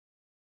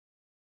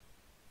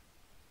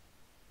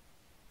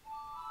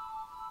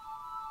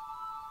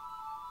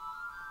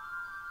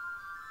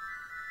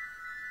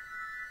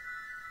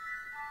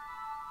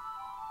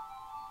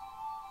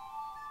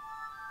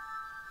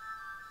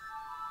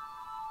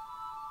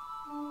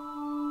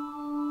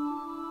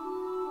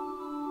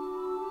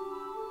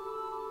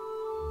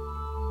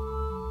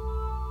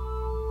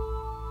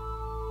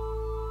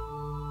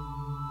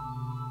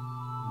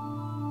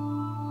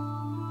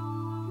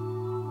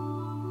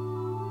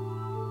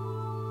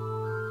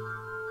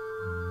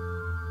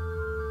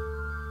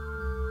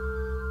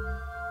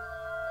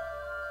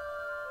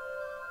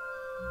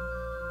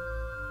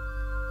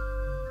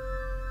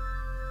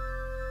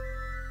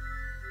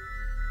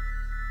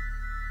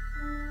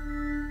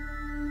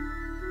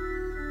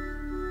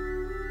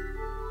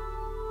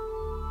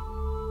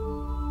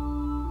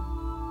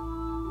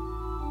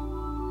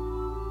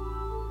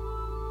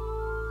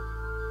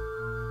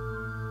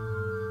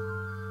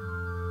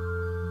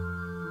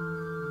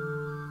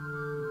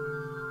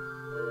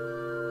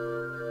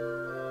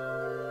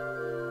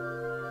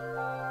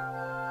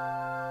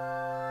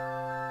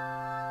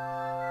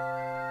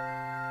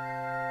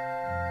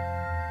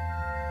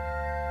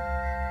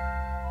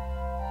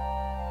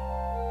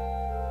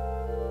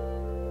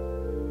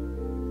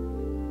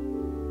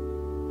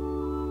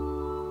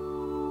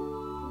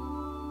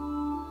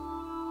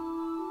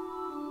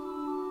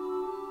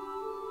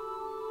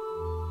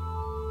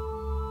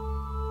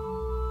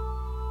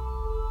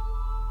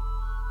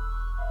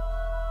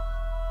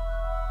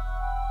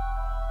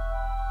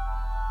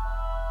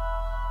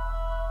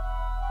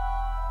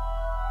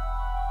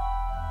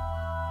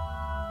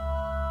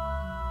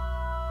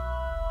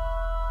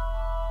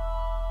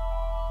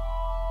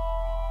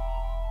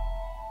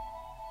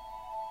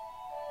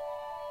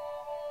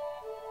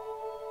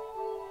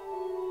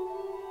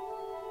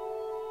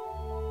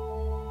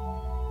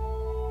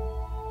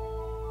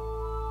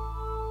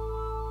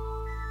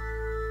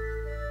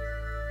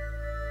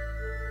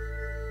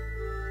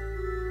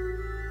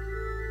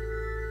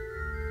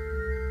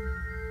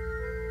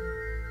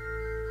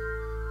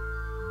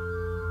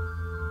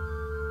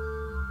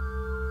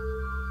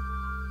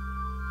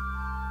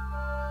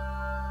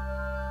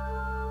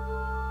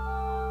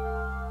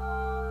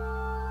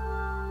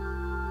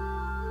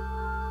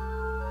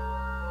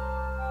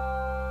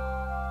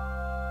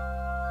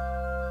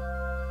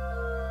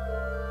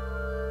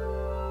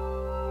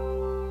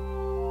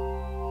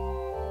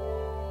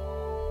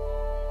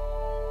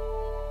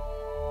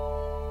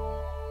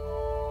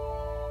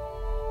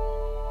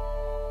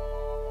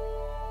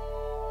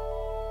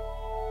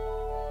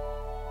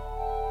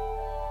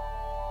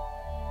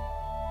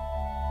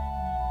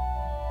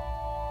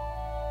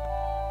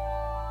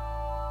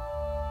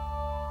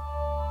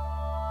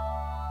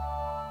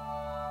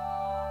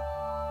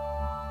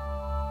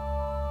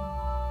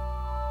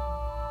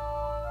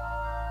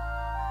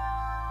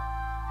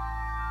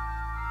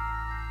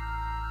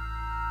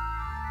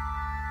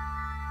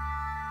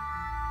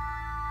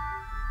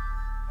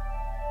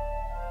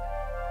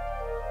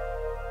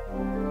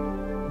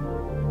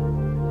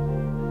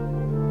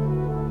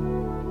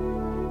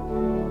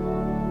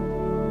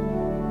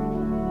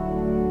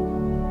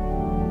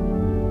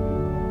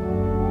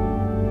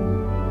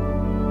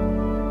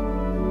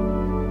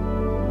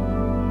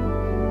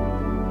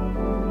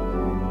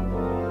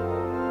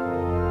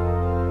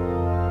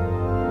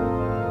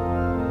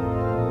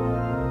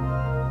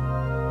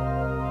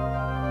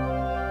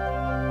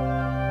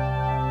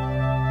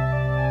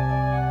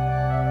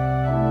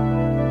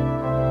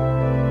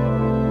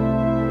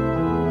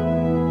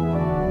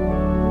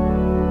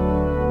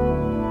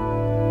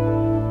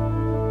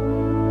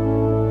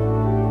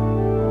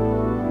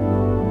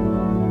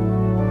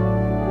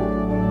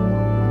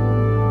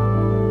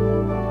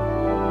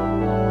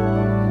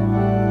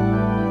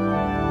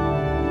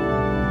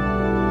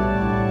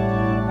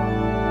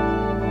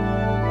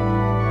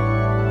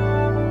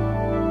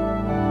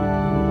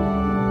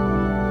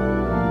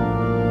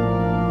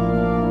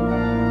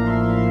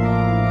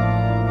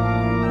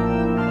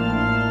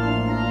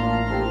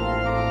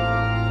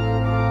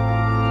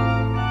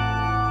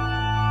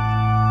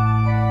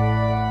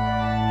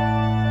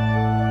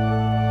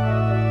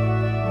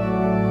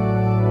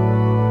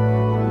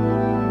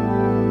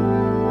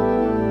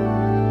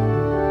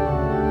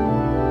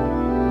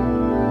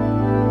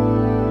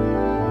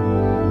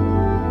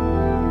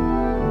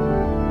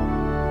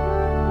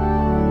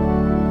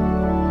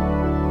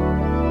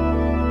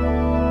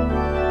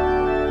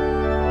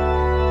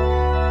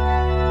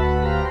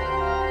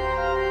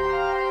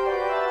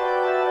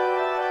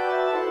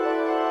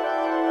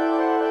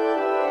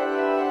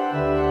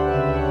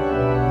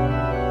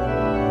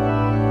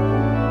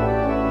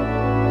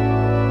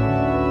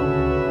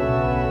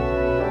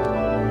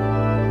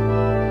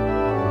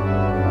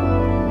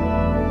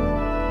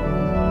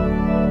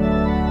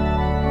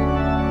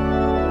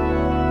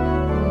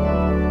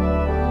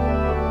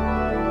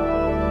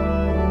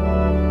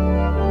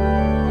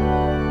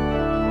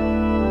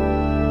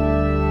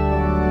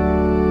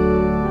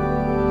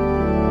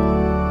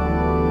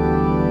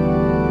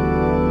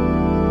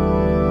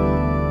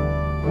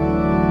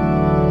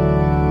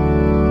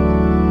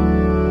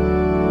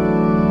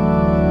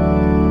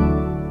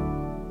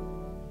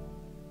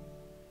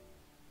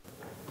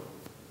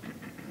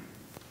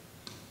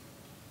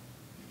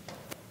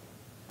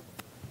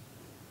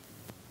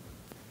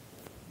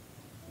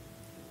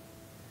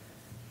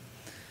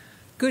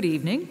Good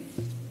evening.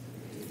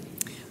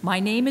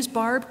 My name is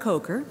Barb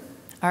Coker.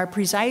 Our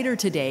presider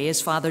today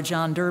is Father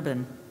John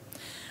Durbin.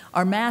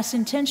 Our Mass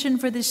intention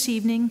for this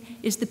evening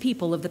is the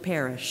people of the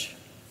parish.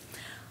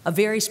 A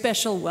very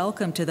special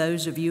welcome to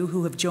those of you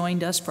who have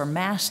joined us for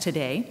Mass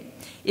today.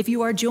 If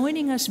you are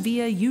joining us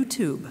via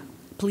YouTube,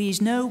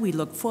 please know we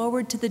look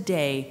forward to the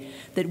day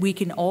that we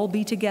can all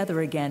be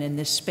together again in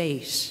this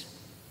space.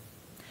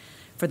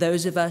 For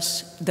those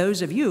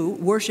of you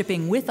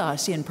worshiping with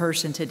us in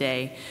person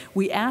today,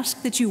 we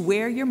ask that you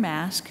wear your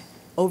mask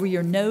over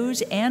your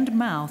nose and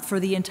mouth for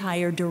the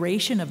entire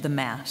duration of the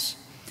Mass.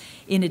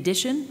 In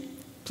addition,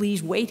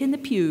 please wait in the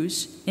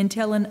pews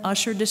until an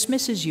usher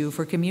dismisses you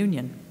for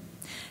communion.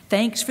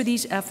 Thanks for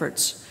these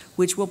efforts,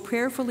 which will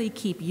prayerfully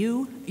keep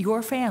you,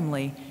 your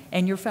family,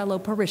 and your fellow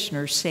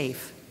parishioners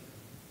safe.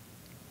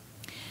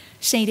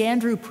 St.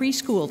 Andrew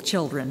preschool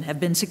children have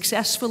been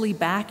successfully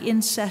back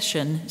in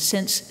session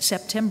since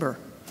September.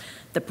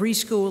 The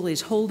preschool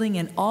is holding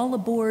an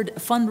all-aboard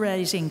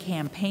fundraising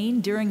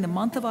campaign during the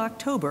month of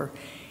October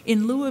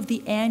in lieu of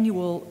the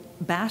annual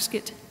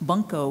Basket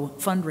Bunko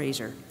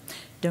fundraiser.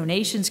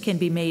 Donations can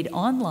be made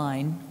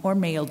online or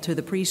mailed to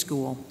the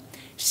preschool.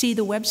 See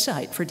the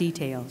website for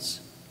details.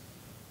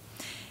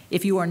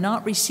 If you are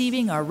not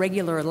receiving our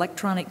regular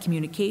electronic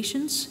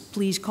communications,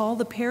 please call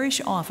the parish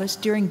office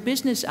during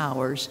business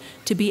hours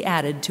to be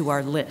added to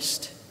our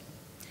list.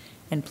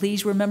 And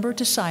please remember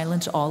to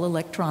silence all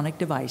electronic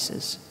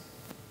devices.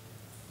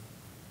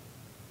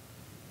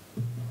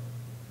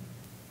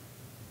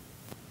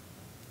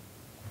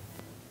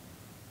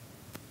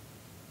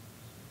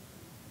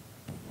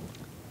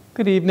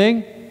 Good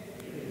evening.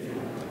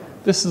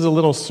 This is a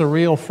little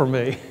surreal for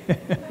me.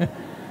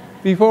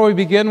 Before we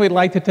begin, we'd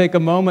like to take a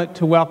moment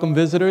to welcome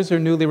visitors or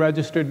newly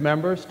registered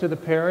members to the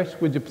parish.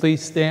 Would you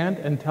please stand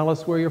and tell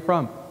us where you're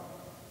from?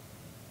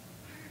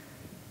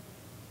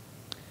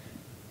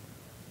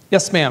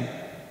 Yes, ma'am.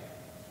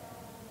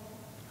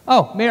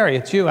 Oh, Mary,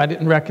 it's you. I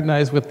didn't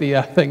recognize with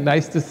the thing.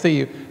 Nice to see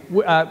you.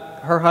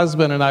 Her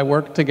husband and I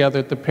worked together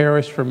at the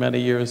parish for many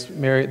years.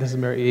 Mary, this is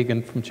Mary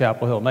Egan from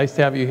Chapel Hill. Nice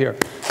to have you here.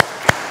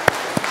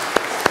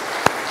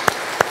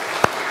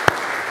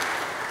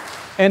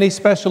 Any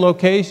special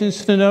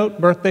occasions to note?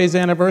 Birthdays,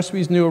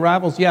 anniversaries, new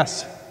arrivals?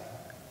 Yes.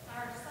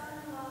 Our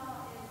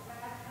son-in-law is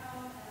back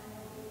home and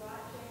will be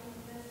watching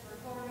this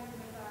recording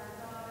with our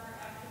daughter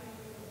after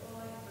we were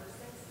going for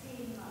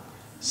 16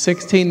 months.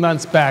 16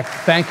 months back.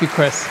 Thank you,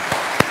 Chris.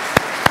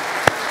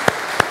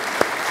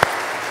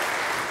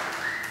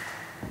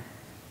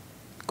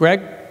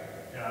 Greg?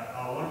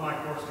 Yeah, one of my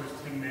choristers,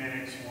 Tim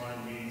Mannix,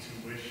 wanted me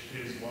to wish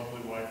his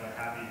lovely wife a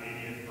happy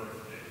 80th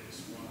birthday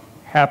this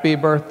month. Happy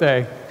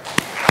birthday.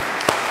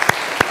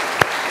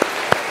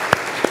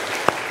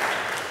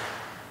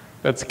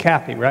 That's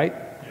Kathy, right?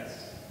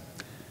 Yes.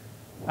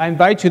 I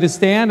invite you to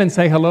stand and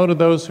say hello to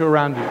those who are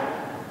around you.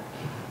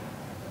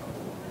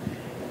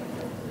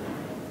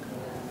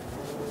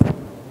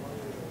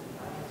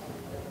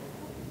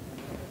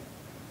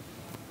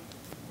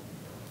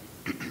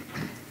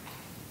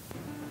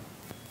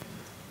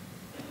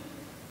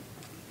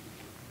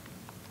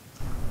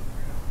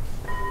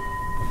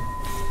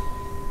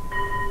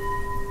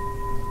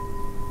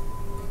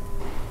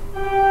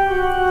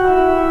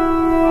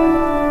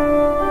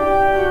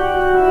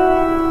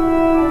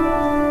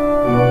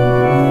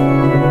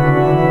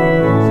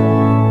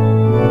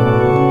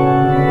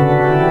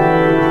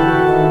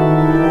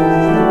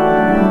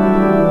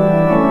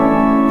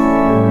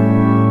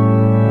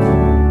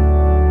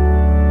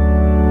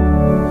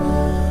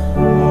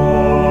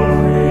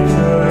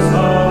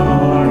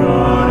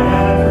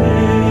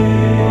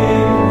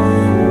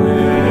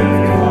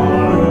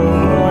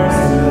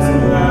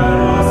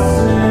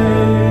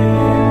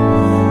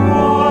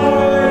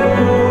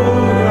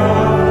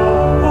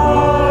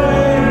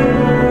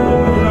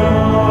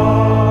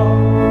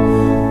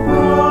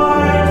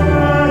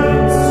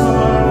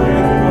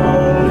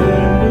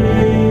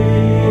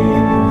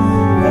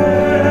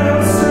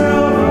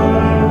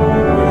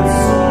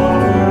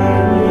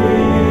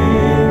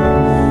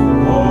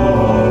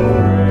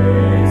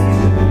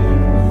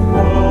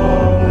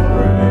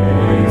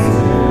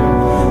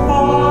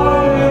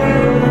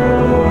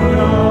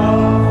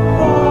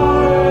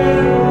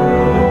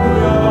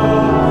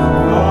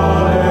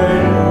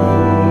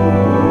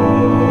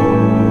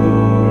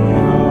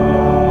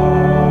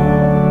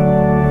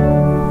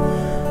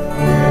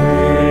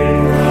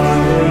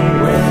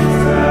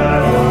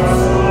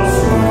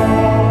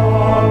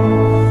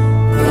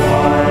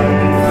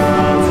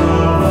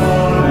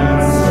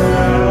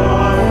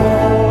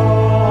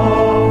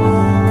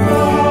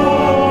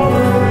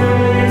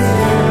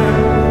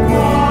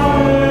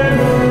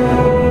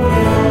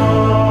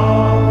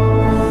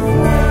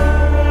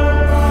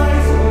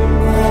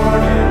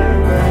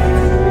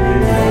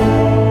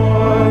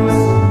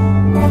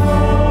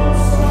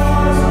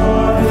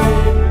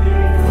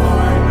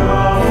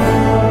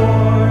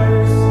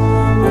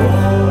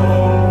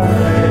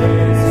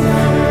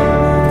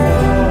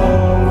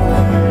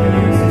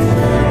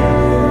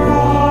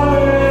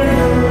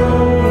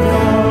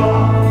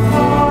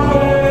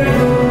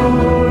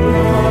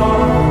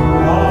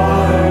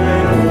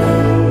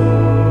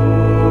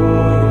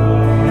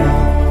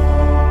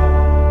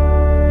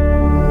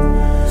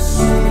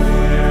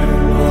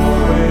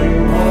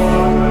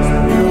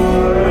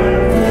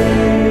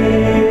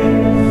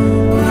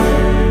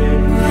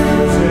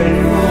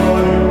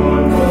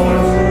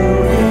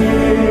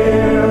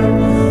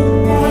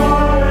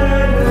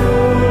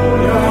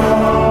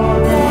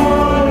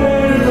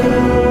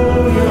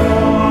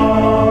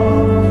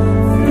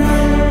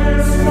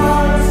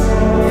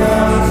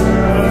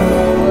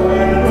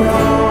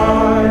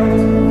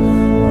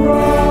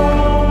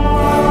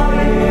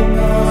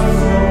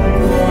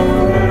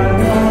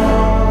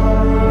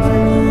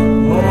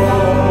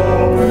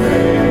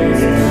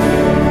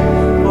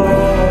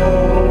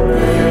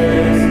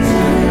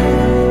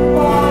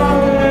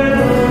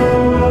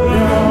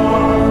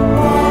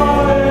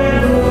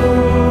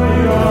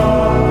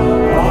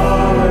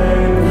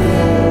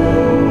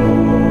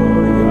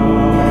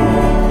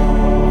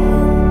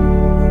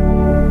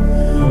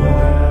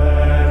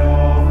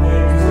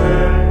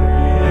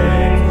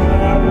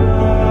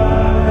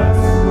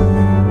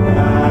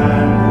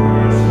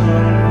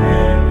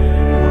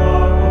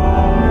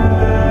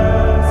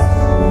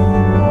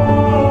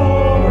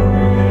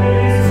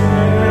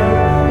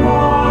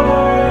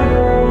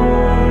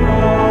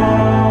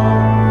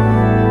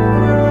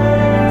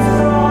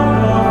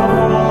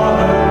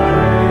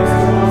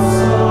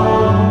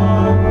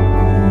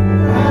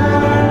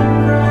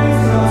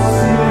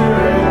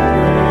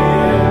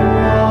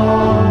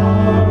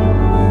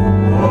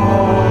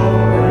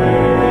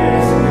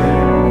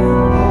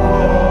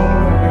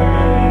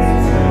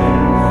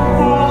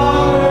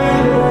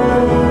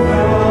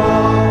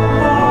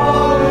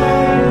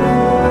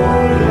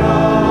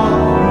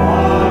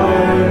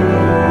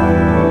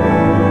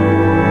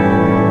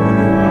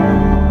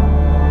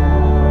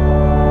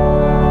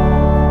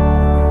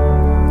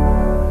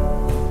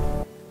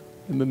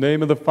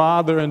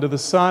 Father, and to the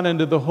Son, and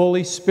to the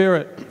Holy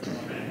Spirit.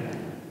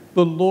 Amen.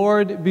 The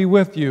Lord be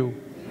with you.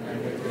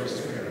 And with your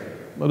spirit.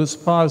 Let us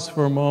pause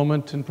for a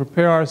moment and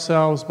prepare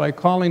ourselves by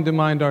calling to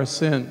mind our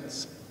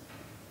sins.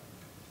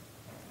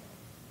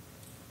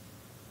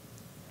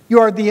 You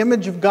are the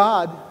image of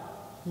God.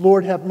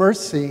 Lord, have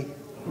mercy.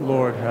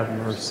 Lord, have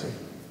mercy.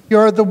 You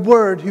are the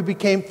Word who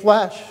became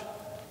flesh.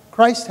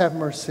 Christ, have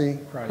mercy.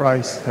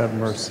 Christ, have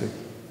mercy.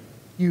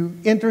 You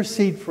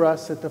intercede for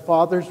us at the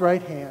Father's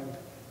right hand.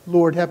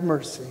 Lord, have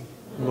mercy.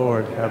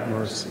 Lord, have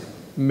mercy.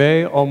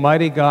 May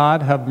Almighty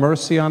God have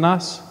mercy on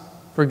us,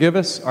 forgive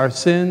us our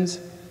sins,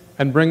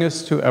 and bring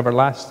us to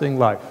everlasting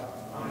life.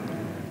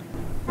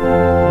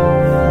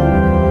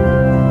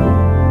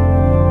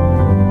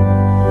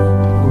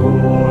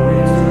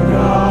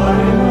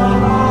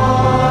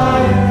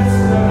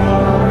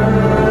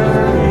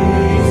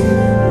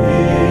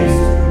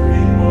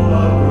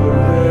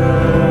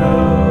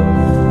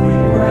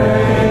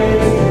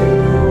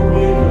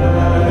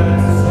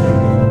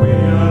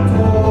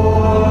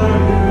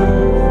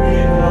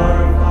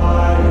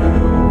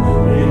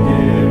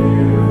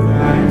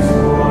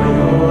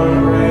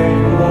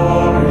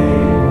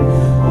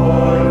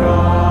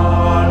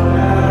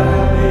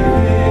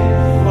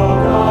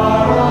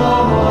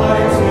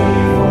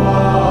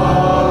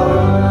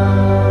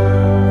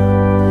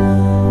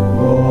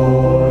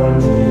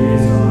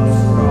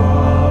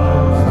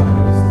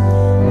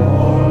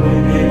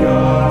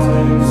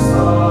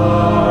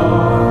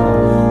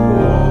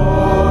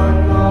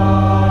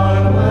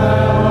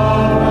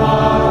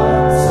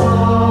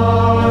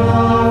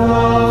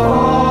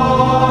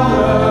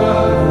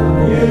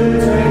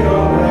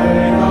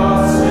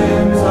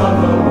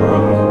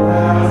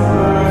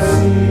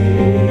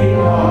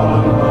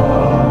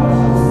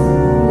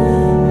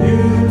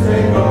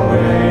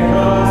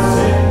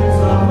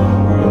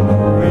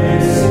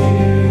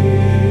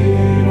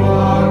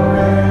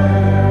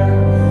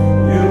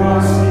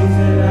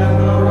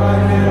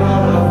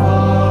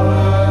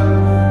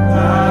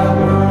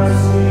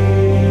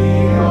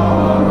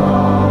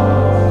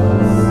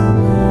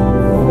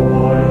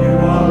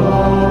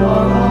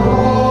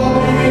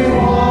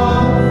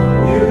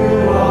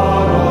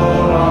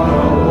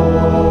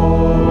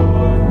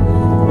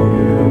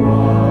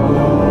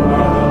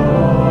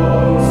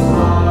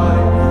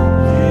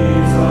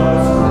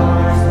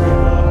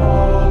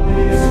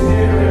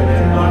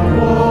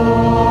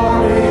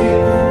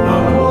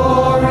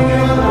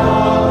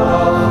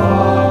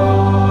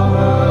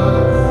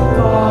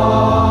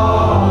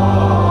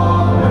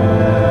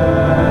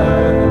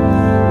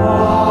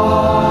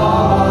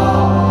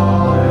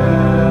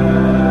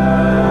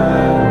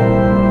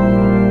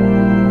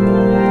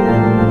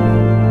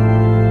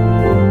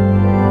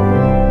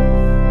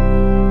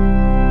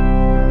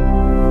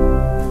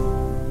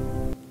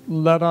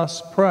 Let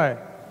us pray.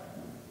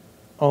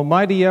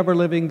 Almighty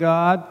ever-living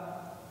God,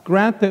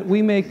 grant that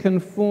we may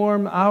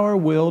conform our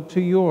will to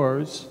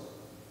yours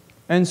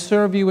and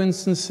serve you in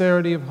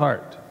sincerity of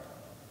heart.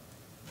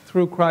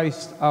 Through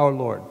Christ our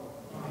Lord.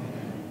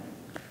 Amen.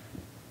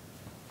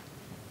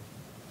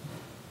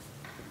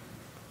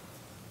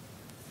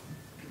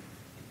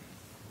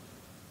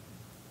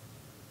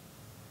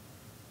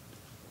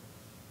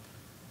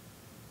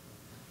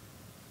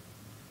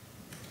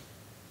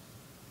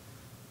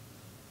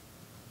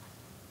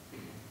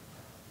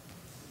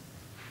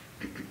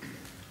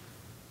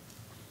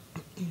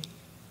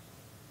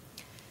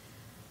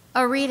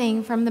 A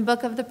reading from the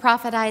book of the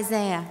prophet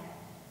Isaiah.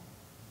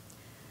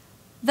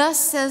 Thus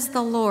says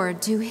the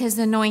Lord to his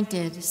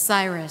anointed,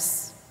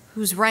 Cyrus,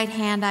 whose right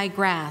hand I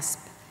grasp,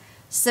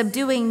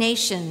 subduing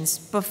nations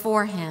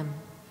before him,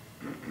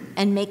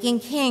 and making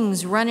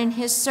kings run in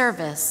his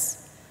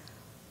service,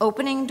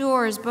 opening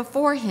doors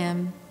before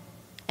him,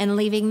 and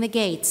leaving the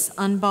gates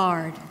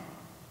unbarred.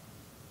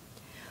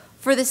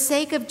 For the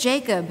sake of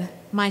Jacob,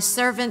 my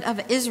servant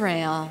of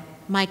Israel,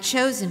 my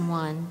chosen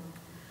one,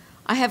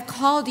 I have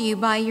called you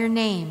by your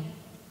name,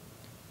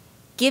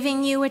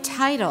 giving you a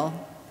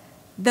title,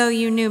 though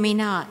you knew me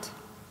not.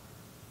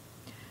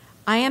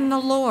 I am the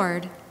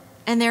Lord,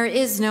 and there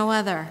is no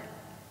other.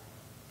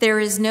 There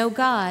is no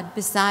God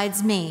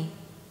besides me.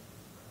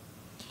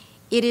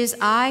 It is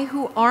I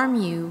who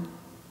arm you,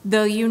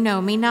 though you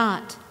know me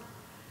not,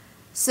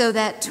 so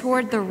that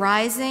toward the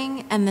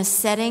rising and the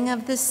setting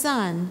of the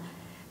sun,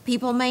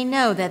 people may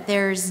know that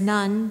there is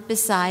none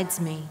besides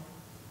me.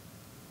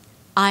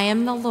 I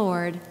am the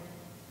Lord,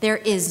 there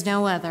is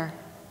no other.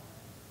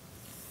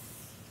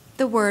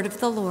 The word of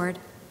the Lord.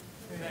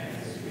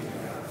 Thanks be to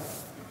God.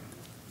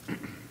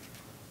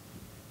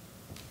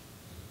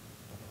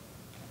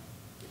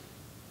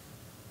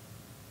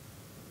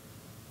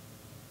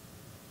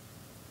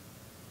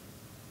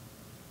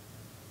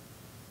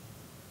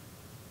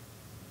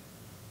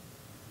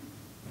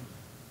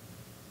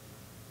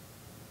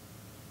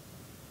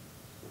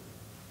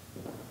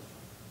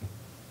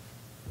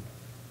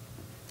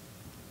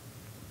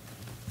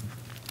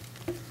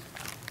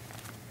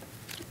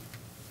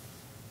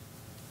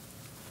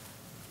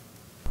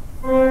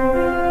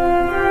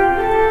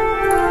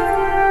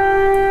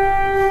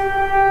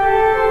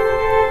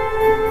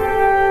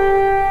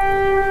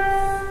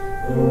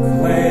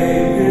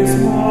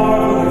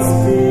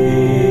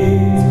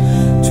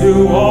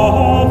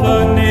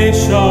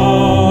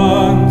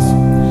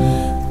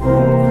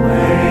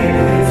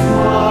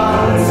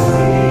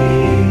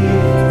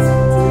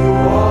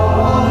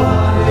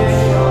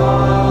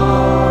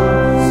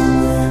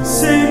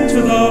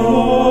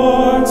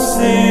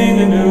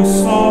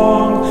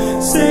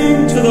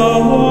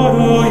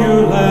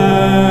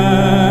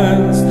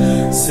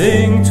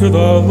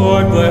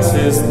 Lord bless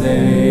his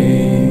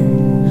name.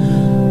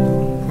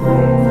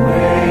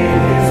 Proclaim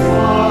his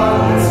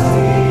marvelous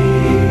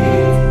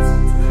deeds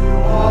to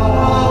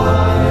all the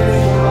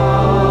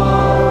nations.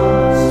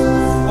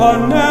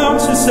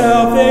 Announce his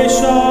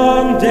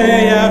salvation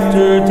day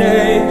after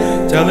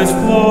day. Tell his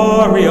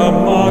glory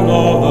among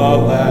all the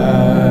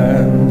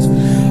lands.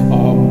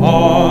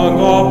 Among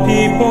all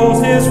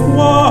peoples his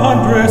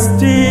wondrous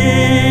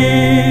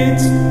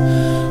deeds.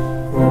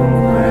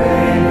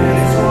 Proclaim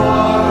his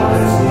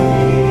marvelous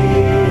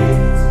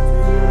deeds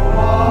to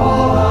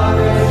all the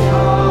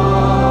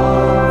nations.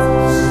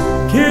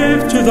 Give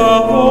to the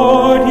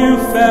Lord, you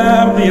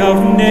family of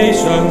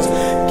nations.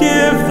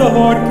 Give the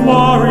Lord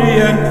glory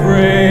and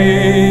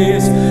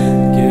praise.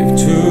 Give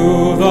to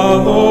the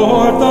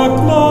Lord the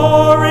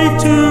glory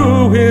to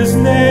his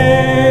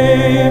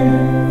name.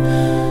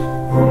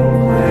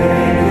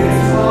 Proclaim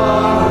his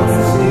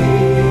marvelous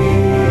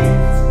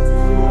deeds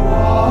to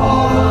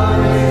all the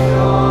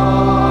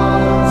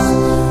nations.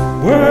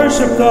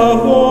 Worship the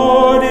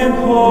Lord in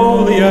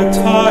holy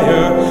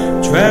attire.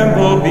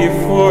 Tremble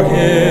before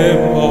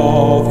him,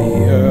 all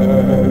the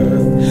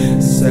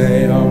earth.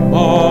 Say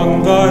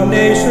among the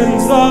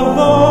nations, the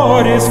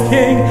Lord is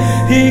king.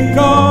 He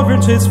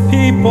governs his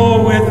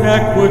people with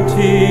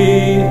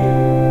equity.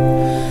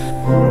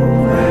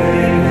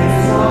 Proclaim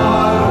his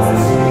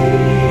marvelous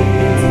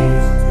deeds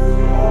to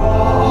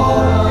all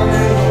the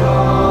nations.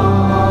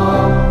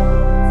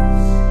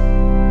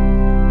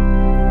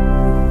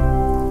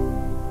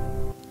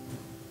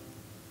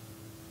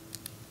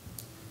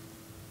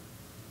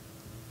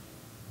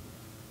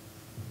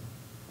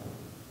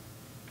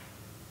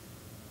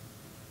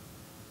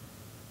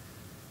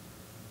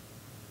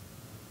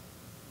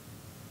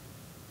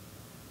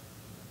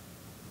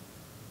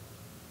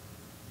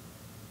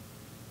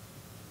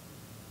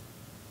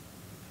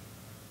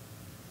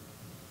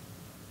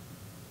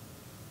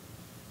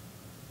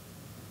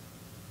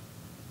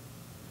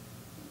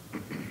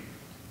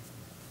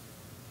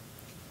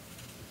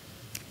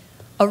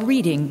 A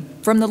reading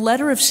from the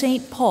letter of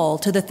St. Paul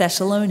to the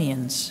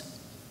Thessalonians.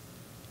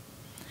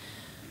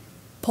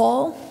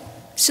 Paul,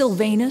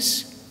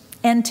 Silvanus,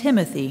 and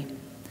Timothy,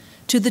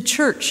 to the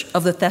church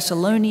of the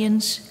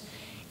Thessalonians,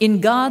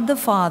 in God the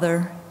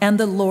Father and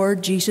the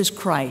Lord Jesus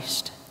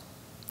Christ.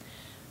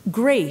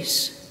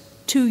 Grace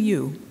to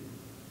you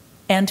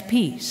and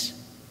peace.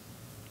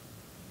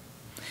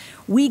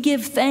 We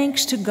give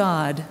thanks to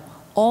God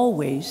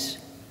always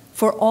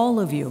for all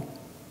of you,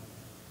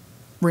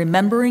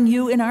 remembering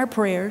you in our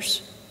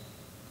prayers,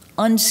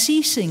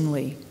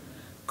 unceasingly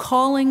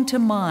calling to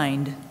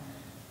mind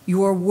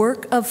your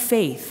work of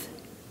faith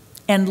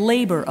and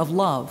labor of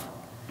love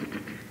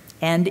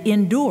and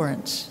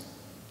endurance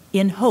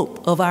in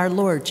hope of our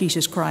Lord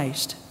Jesus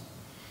Christ,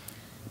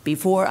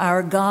 before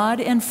our God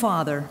and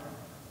Father,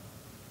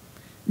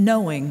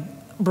 knowing,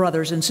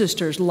 brothers and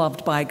sisters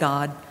loved by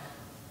God,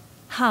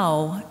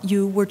 how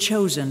you were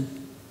chosen.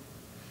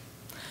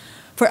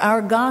 For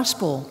our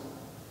gospel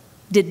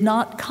did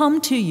not come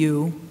to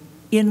you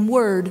in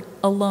word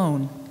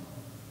alone,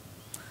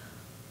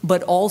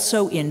 but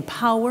also in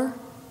power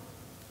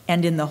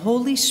and in the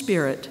Holy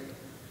Spirit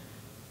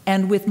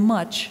and with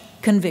much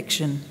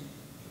conviction.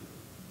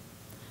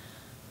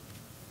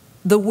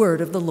 The word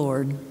of the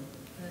Lord.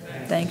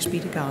 Thanks be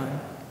to God.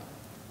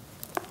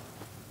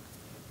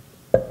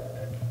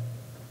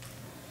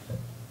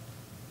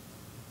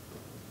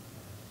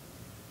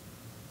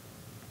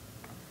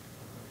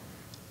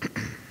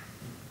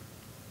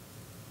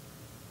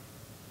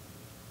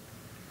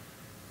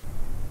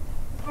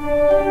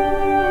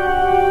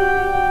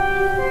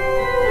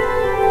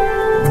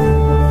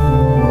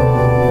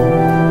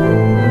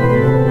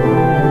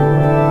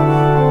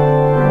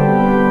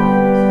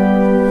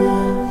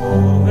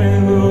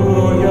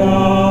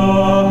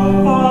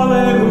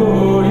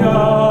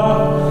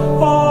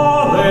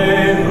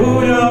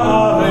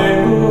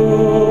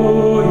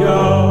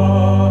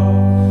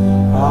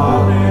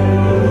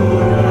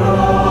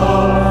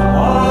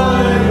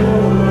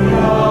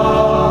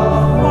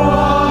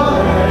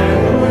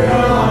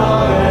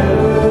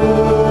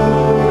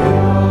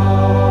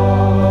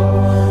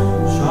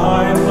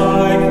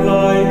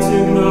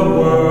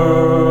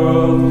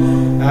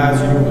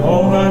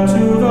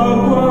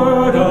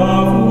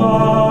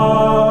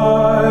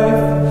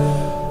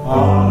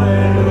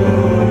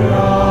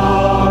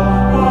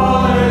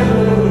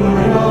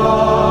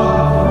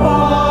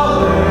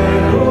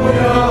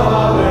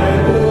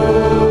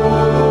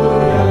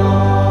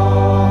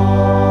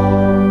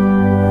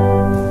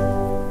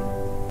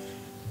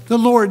 The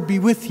Lord be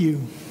with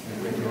you.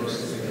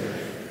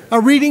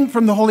 A reading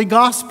from the Holy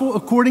Gospel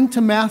according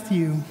to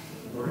Matthew.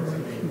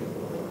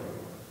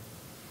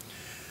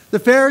 The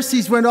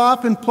Pharisees went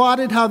off and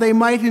plotted how they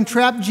might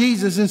entrap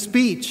Jesus in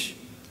speech.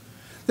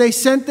 They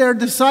sent their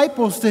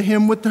disciples to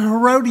him with the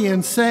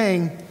Herodians,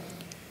 saying,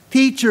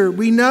 "Teacher,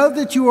 we know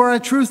that you are a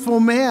truthful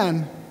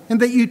man,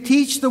 and that you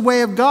teach the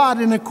way of God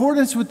in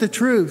accordance with the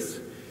truth.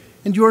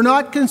 And you are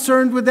not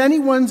concerned with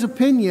anyone's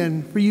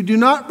opinion, for you do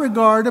not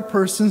regard a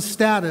person's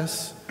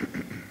status.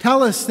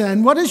 Tell us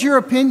then, what is your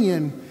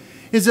opinion?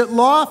 Is it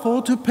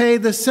lawful to pay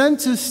the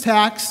census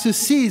tax to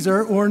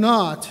Caesar or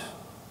not?"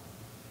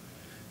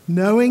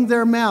 Knowing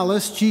their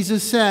malice,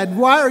 Jesus said,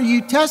 "Why are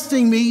you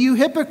testing me, you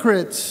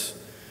hypocrites?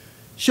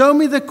 Show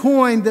me the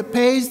coin that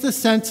pays the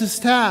census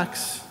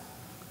tax."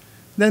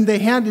 Then they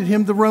handed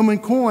him the Roman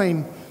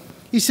coin.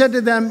 He said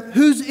to them,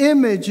 "Whose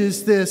image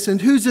is this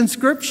and whose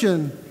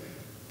inscription?"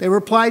 They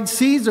replied,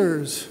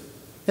 "Caesar's."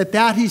 At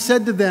that he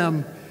said to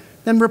them,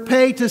 "Then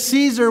repay to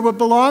Caesar what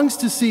belongs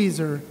to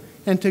Caesar,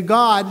 and to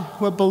God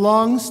what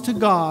belongs to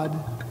God."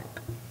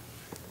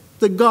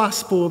 The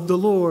gospel of the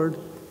Lord.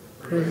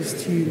 Praise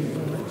to you,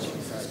 Lord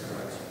Jesus Christ.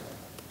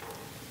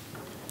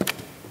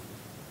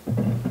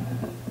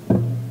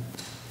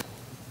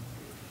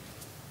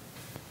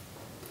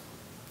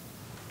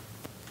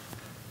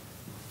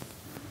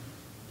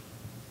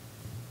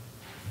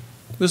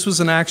 This was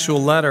an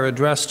actual letter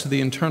addressed to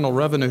the Internal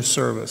Revenue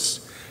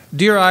Service.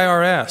 "Dear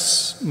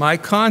IRS, my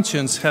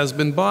conscience has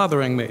been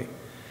bothering me.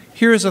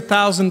 Here is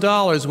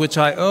 $1,000 which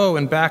I owe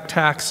in back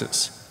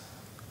taxes."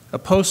 A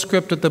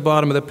postscript at the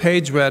bottom of the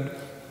page read,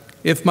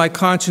 "If my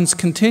conscience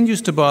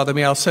continues to bother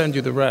me, I'll send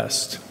you the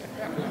rest."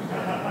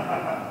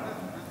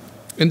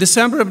 In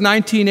December of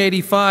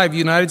 1985,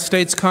 United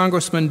States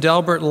Congressman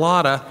Delbert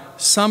Lotta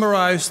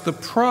summarized the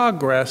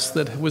progress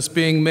that was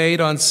being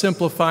made on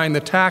simplifying the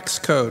tax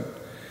code.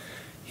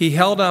 He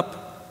held up,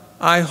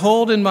 "I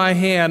hold in my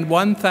hand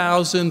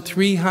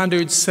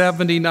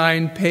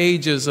 1,379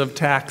 pages of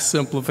tax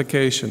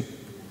simplification."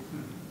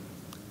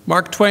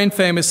 Mark Twain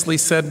famously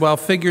said, "While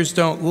figures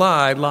don't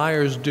lie,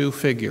 liars do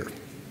figure."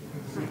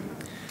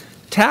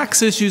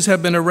 Tax issues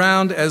have been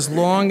around as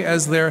long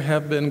as there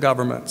have been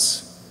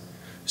governments.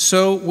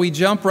 So we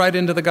jump right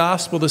into the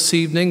gospel this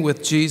evening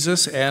with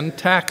Jesus and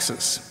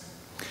taxes.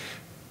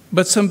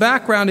 But some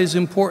background is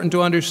important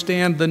to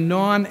understand the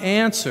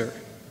non-answer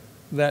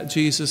that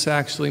Jesus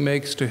actually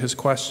makes to his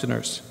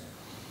questioners.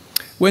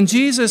 When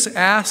Jesus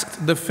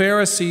asked the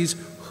Pharisees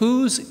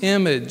whose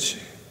image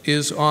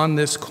is on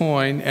this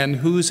coin and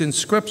whose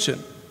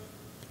inscription,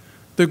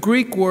 the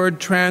Greek word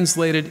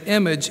translated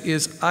image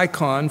is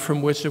icon,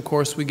 from which, of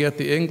course, we get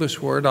the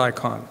English word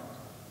icon.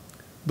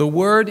 The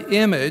word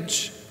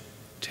image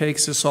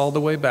takes us all the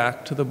way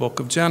back to the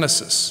book of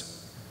Genesis,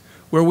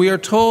 where we are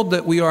told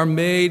that we are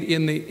made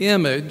in the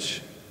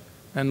image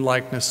and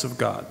likeness of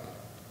God.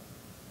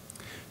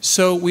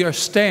 So we are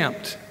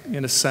stamped,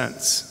 in a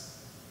sense,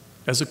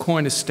 as a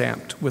coin is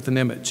stamped with an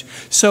image.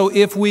 So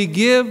if we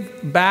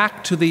give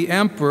back to the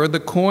emperor the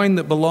coin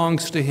that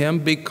belongs to him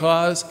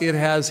because it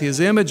has his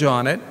image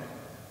on it,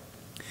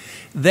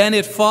 then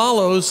it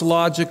follows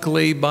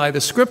logically by the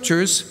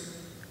scriptures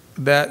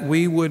that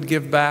we would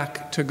give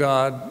back to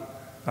God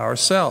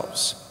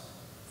ourselves,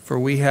 for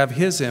we have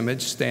his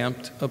image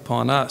stamped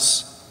upon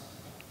us.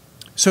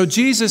 So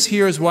Jesus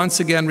here is once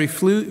again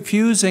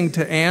refusing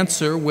to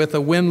answer with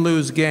a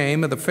win-lose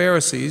game of the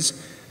Pharisees,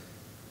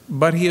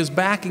 but he is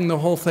backing the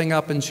whole thing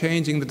up and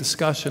changing the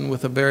discussion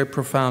with a very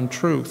profound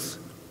truth.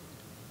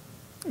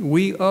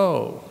 We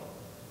owe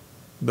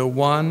the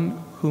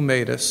one who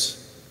made us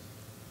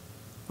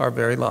our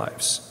very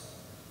lives,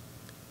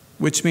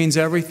 which means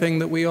everything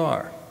that we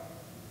are,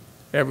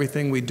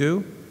 everything we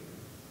do,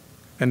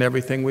 and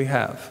everything we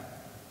have.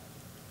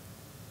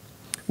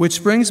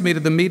 Which brings me to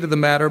the meat of the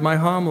matter of my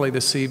homily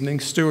this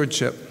evening,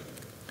 stewardship.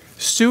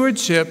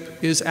 Stewardship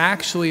is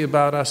actually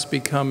about us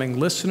becoming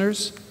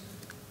listeners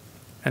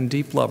and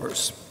deep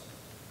lovers.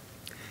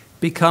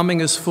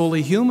 Becoming as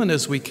fully human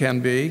as we can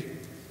be,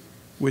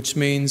 which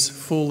means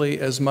fully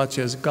as much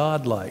as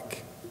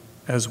God-like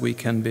as we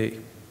can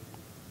be.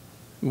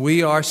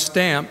 We are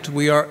stamped,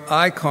 we are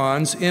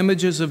icons,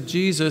 images of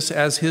Jesus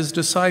as his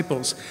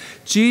disciples.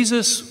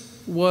 Jesus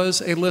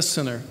was a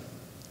listener.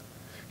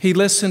 He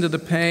listened to the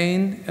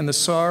pain and the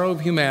sorrow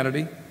of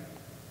humanity,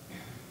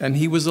 and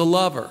he was a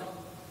lover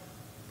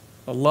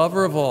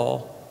of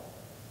all,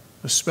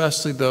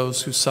 especially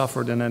those who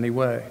suffered in any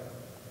way.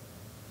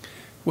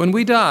 When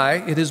we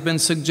die, it has been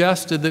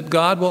suggested that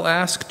God will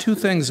ask two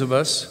things of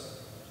us: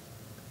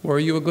 were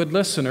you a good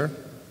listener,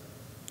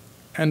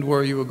 and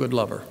were you a good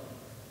lover?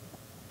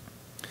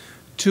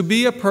 To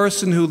be a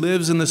person who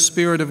lives in the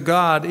Spirit of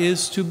God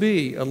is to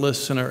be a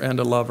listener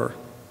and a lover,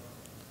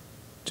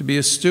 to be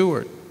a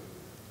steward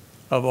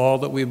of all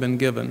that we've been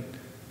given,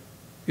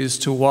 is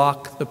to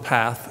walk the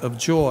path of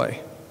joy,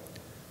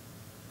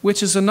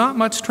 which is a not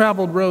much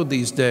traveled road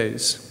these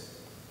days.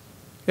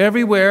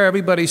 Everywhere,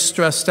 everybody's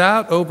stressed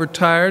out,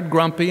 overtired,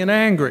 grumpy, and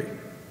angry,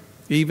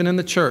 even in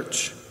the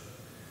church.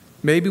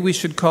 Maybe we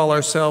should call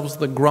ourselves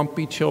the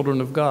grumpy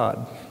children of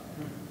God.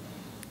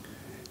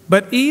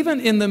 But even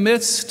in the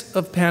midst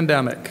of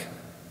pandemic,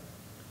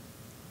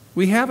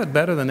 we have it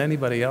better than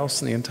anybody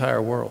else in the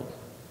entire world.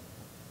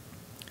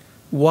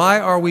 Why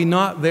are we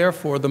not,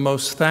 therefore, the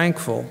most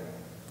thankful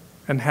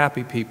and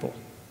happy people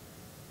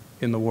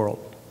in the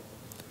world?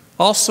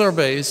 All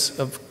surveys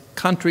of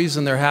countries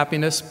and their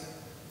happiness,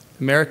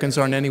 Americans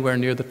aren't anywhere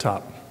near the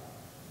top.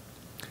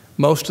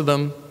 Most of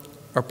them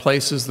are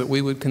places that we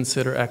would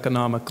consider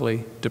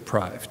economically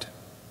deprived.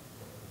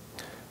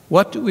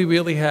 What do we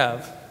really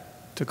have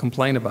to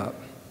complain about?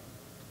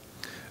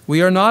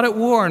 We are not at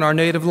war in our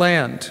native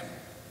land.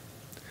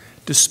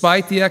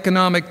 Despite the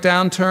economic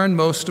downturn,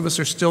 most of us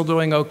are still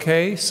doing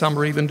okay. Some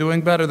are even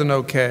doing better than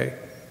okay.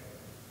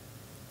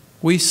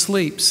 We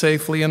sleep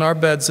safely in our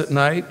beds at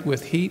night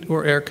with heat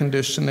or air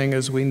conditioning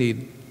as we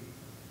need.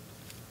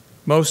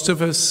 Most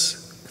of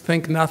us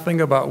think nothing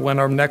about when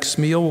our next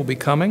meal will be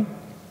coming.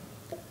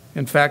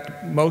 In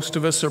fact, most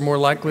of us are more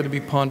likely to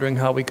be pondering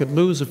how we could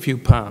lose a few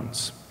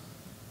pounds.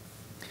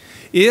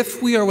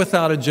 If we are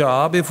without a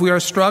job, if we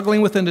are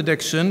struggling with an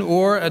addiction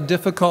or a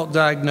difficult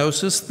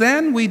diagnosis,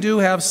 then we do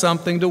have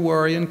something to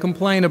worry and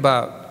complain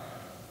about.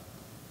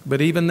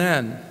 But even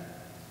then,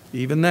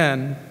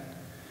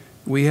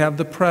 we have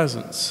the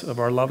presence of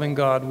our loving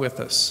God with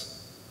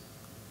us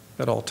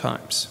at all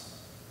times.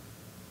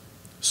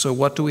 So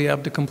what do we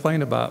have to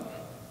complain about?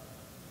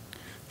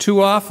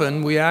 Too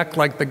often, we act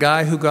like the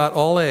guy who got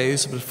all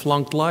A's but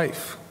flunked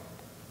life.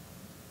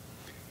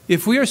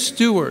 If we are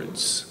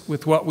stewards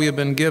with what we have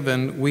been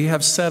given, we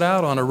have set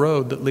out on a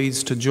road that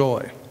leads to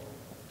joy.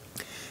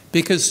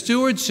 Because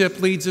stewardship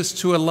leads us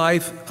to a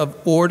life of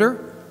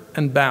order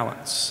and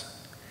balance,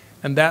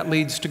 and that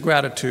leads to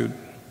gratitude.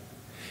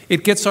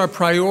 It gets our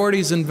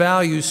priorities and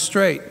values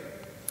straight.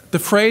 The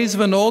phrase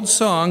of an old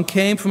song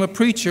came from a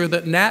preacher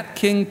that Nat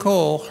King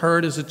Cole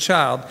heard as a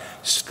child: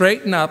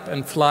 straighten up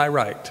and fly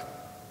right.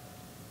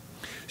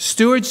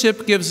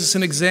 Stewardship gives us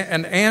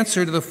an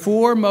answer to the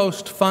four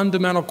most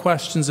fundamental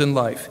questions in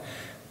life.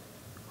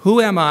 Who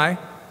am I?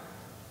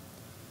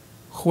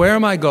 Where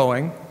am I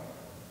going?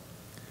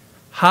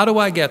 How do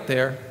I get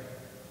there?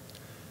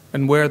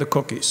 And where are the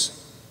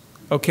cookies?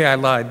 Okay, I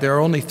lied. There are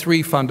only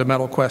three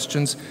fundamental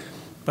questions,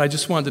 but I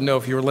just wanted to know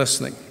if you were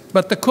listening.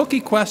 But the cookie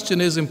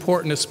question is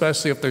important,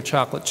 especially if they're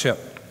chocolate chip.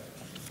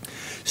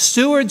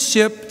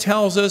 Stewardship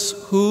tells us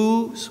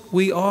whose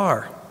we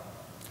are,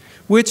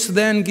 which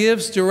then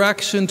gives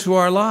direction to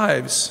our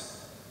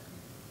lives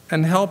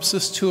and helps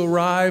us to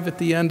arrive at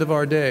the end of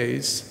our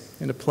days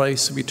in a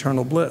place of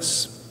eternal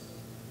bliss.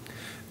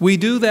 We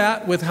do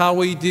that with how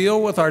we deal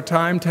with our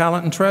time,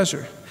 talent, and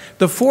treasure.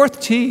 The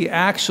fourth T,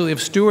 actually,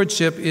 of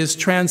stewardship is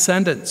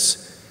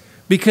transcendence,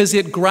 because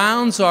it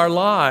grounds our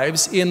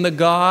lives in the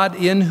God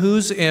in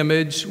whose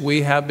image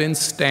we have been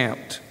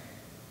stamped.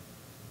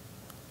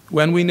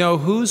 When we know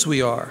whose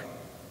we are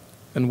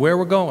and where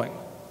we're going,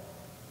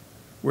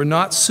 we're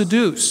not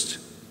seduced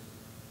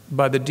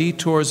by the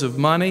detours of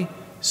money,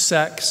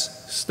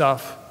 sex,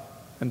 stuff,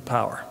 and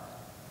power.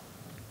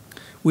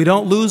 We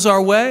don't lose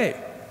our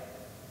way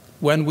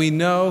when we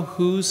know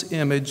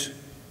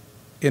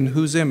in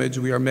whose image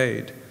we are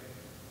made.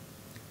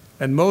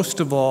 And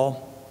most of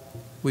all,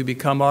 we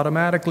become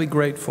automatically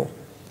grateful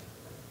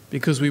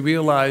because we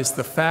realize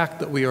the fact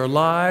that we are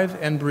alive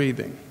and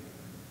breathing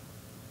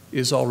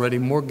is already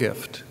more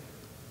gift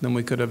than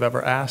we could have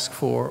ever asked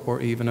for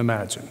or even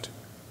imagined.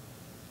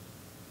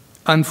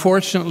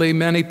 Unfortunately,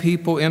 many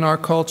people in our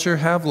culture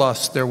have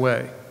lost their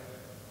way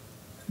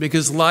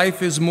because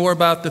life is more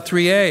about the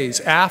three A's: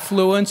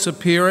 affluence,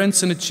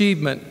 appearance, and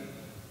achievement.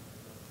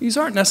 These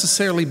aren't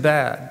necessarily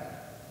bad,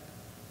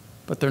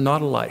 but they're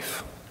not a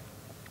life.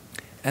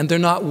 And they're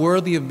not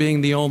worthy of being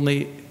the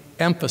only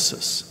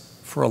emphasis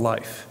for a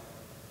life.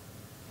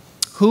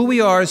 Who we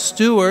are as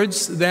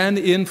stewards then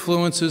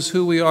influences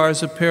who we are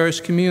as a parish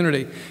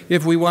community.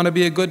 If we want to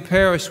be a good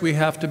parish, we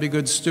have to be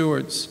good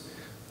stewards.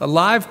 A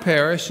live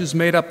parish is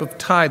made up of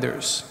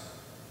tithers.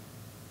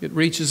 It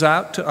reaches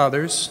out to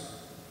others.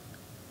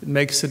 It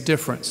makes a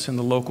difference in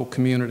the local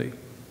community.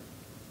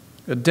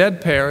 A dead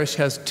parish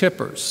has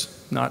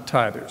tippers, not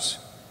tithers.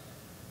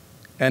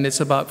 And it's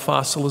about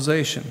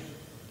fossilization,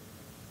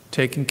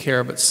 taking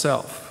care of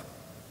itself.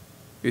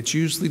 It's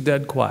usually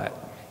dead quiet.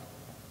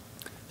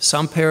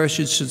 Some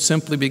parishes should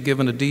simply be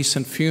given a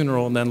decent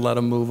funeral and then let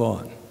them move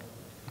on.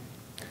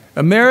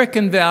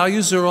 American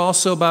values are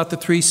also about the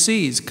three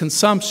C's: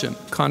 consumption,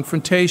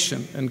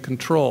 confrontation, and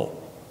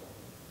control.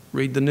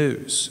 Read the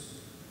news.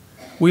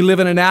 We live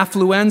in an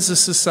affluenza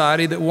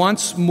society that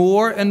wants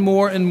more and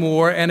more and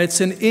more, and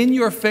it's an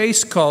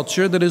in-your-face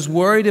culture that is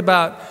worried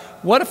about,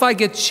 what if I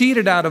get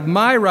cheated out of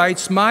my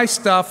rights, my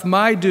stuff,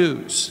 my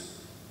dues?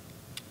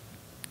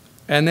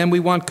 And then we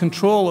want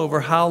control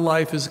over how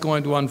life is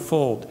going to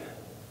unfold.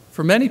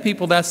 For many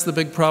people, that's the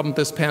big problem with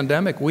this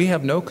pandemic. We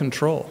have no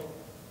control.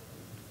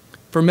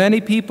 For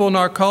many people in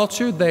our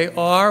culture, they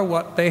are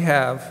what they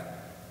have,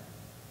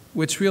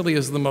 which really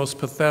is the most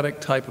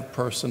pathetic type of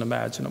person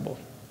imaginable.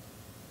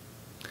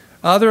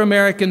 Other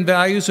American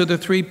values are the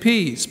three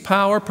P's: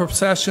 power,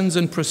 possessions,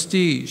 and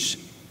prestige.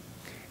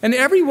 And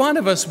every one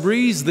of us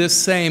breathes this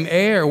same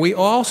air. We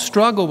all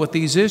struggle with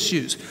these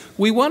issues.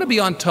 We want to be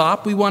on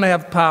top. We want to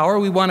have power.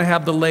 We want to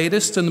have the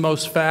latest and the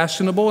most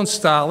fashionable and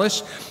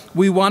stylish.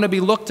 We want to be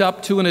looked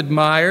up to and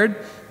admired,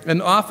 and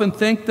often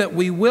think that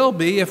we will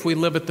be if we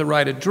live at the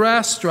right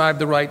address, drive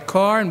the right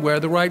car, and wear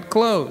the right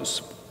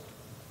clothes.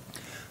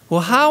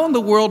 Well, how in the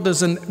world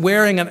does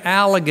wearing an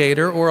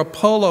alligator or a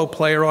polo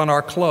player on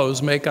our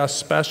clothes make us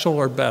special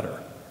or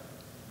better?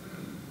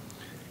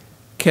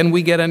 Can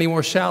we get any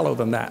more shallow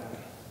than that?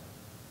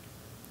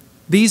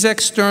 These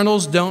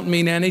externals don't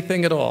mean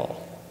anything at all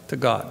to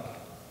God.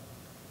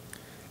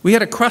 We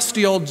had a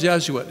crusty old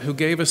Jesuit who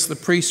gave us the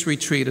priest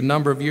retreat a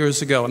number of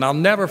years ago, and I'll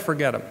never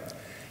forget him.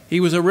 He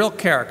was a real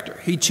character.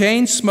 He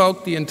chain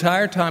smoked the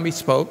entire time he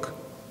spoke.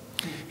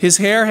 His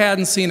hair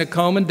hadn't seen a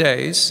comb in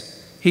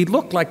days. He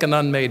looked like an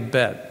unmade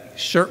bed.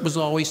 His shirt was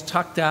always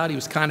tucked out. He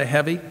was kind of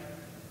heavy.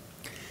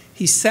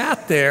 He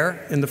sat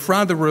there in the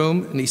front of the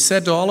room, and he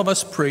said to all of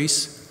us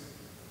priests,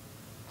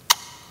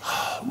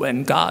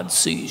 "When God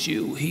sees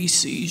you, he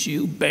sees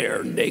you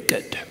bare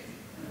naked."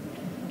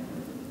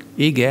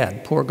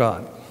 Egad, poor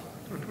God.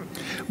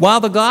 While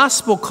the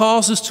gospel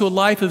calls us to a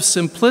life of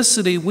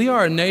simplicity, we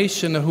are a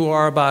nation who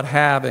are about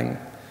having,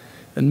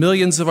 and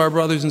millions of our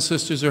brothers and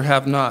sisters are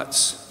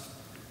have-nots.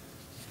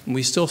 And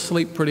we still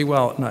sleep pretty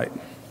well at night.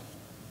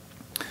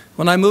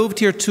 When I moved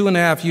here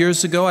 2.5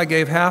 years ago, I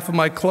gave half of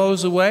my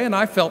clothes away, and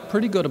I felt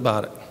pretty good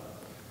about it.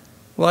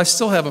 Well, I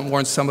still haven't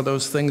worn some of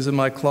those things in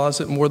my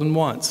closet more than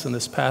once in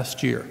this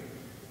past year.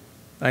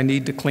 I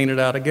need to clean it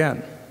out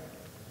again.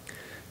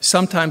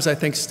 Sometimes I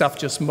think stuff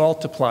just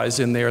multiplies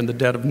in there in the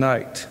dead of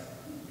night.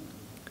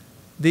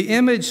 The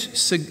image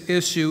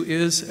issue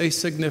is a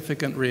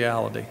significant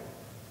reality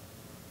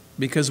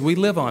because we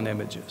live on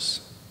images.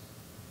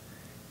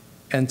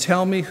 And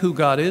tell me who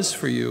God is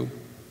for you,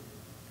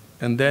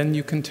 and then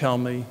you can tell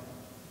me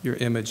your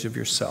image of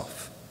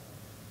yourself.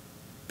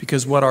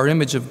 Because what our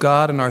image of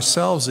God and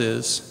ourselves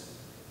is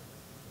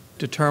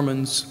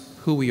determines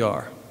who we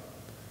are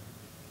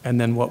and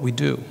then what we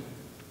do.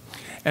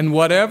 And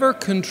whatever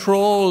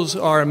controls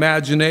our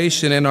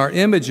imagination and our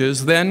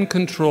images then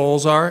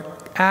controls our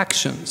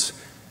actions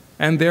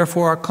and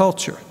therefore our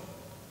culture.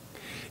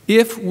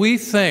 If we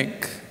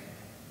think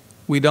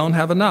we don't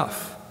have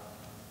enough,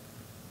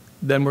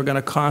 then we're going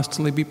to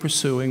constantly be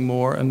pursuing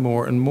more and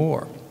more and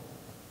more.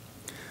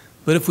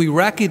 But if we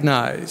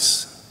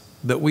recognize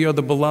that we are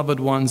the beloved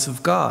ones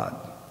of God,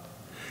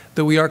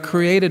 that we are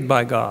created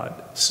by God,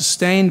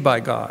 sustained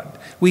by God,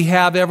 we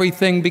have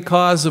everything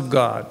because of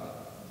God,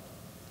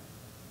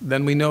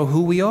 then we know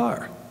who we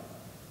are,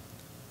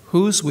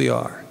 whose we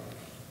are.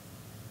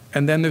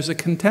 And then there's a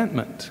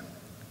contentment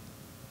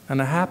and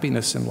a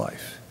happiness in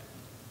life,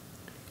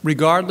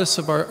 regardless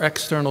of our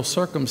external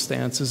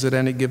circumstances at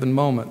any given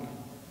moment.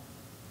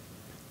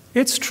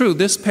 It's true,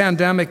 this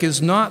pandemic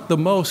is not the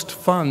most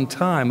fun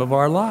time of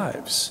our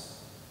lives.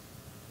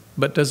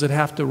 But does it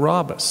have to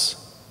rob us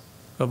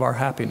of our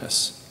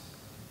happiness?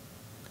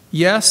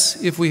 Yes,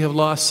 if we have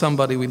lost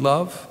somebody we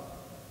love,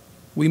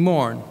 we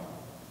mourn,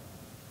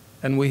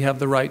 and we have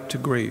the right to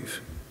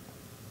grieve.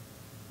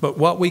 But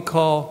what we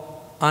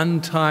call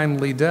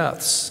untimely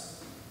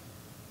deaths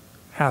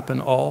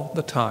happen all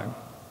the time,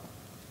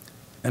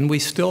 and we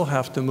still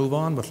have to move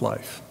on with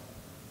life.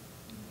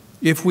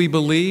 If we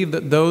believe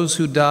that those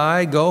who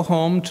die go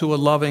home to a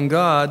loving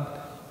God,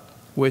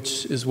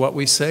 which is what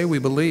we say we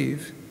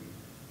believe,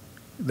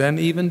 then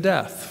even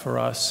death for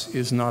us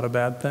is not a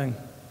bad thing.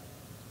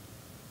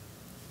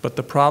 But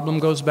the problem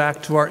goes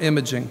back to our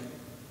imaging.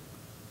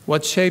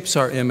 What shapes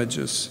our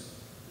images?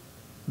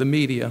 The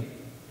media.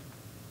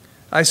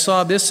 I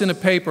saw this in a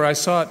paper. I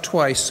saw it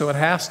twice, so it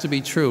has to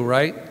be true,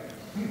 right?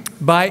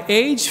 By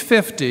age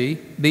 50,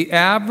 the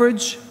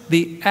average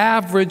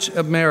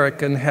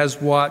American has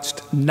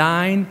watched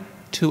 9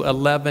 to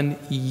 11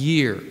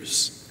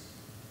 years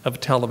of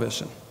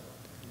television.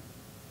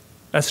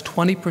 That's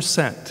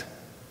 20%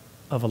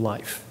 of a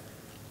life.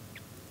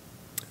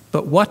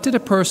 But what did a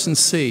person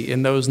see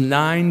in those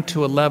 9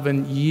 to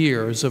 11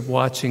 years of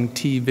watching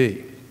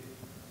TV?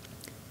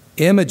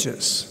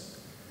 Images,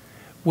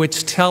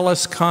 which tell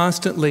us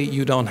constantly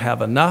you don't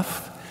have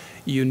enough,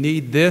 you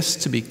need this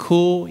to be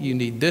cool, you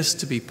need this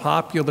to be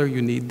popular,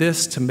 you need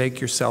this to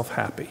make yourself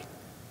happy,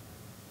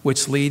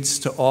 which leads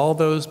to all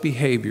those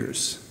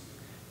behaviors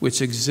which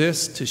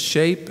exist to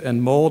shape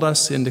and mold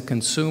us into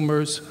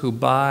consumers who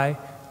buy.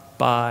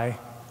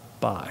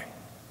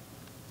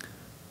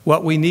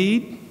 What we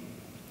need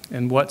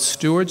and what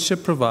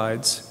stewardship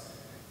provides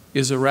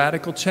is a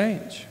radical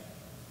change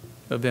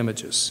of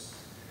images.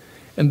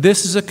 And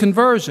this is a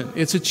conversion.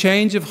 It's a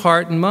change of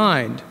heart and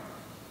mind.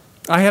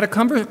 I had a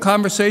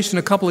conversation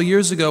a couple of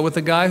years ago with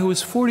a guy who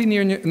was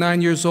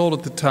 49 years old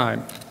at the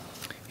time.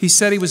 He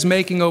said he was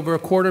making over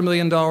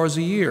 $250,000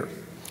 a year.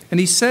 And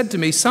he said to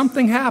me,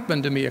 something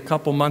happened to me a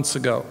couple months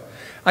ago.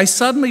 I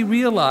suddenly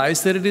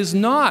realized that it is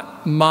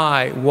not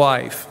my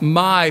wife,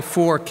 my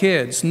 4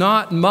 kids,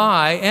 not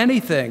my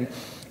anything.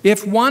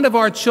 If one of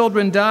our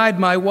children died,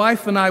 my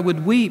wife and I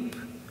would weep.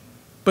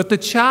 But the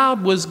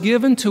child was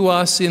given to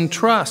us in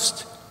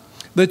trust.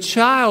 The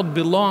child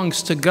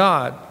belongs to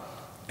God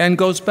and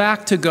goes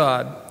back to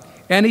God.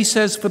 And he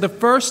says, for the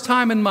first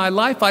time in my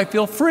life, I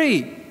feel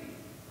free.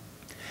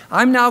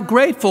 I'm now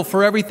grateful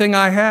for everything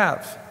I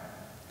have.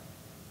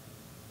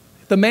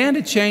 The man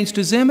had changed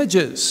his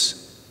images,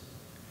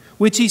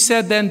 which he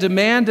said then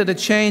demanded a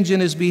change in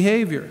his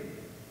behavior.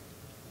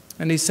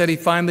 And he said he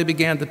finally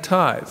began to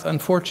tithe.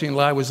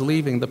 Unfortunately, I was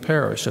leaving the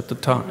parish at the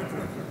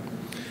time.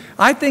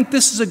 I think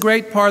this is a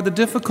great part of the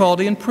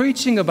difficulty in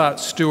preaching about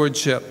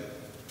stewardship.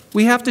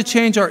 We have to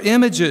change our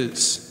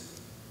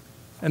images,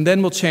 and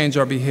then we'll change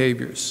our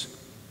behaviors.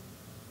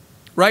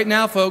 Right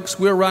now, folks,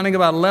 we're running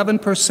about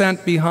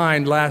 11%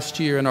 behind last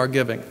year in our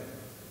giving.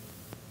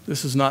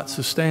 This is not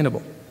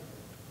sustainable.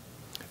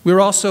 We're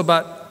also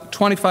about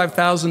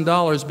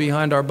 $25,000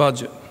 behind our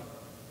budget.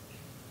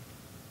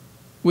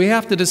 We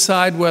have to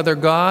decide whether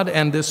God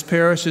and this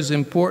parish is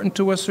important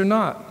to us or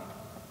not.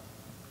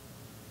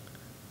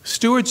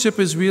 Stewardship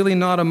is really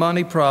not a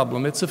money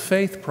problem. It's a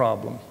faith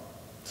problem.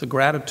 It's a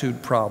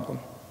gratitude problem.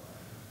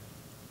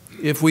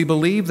 If we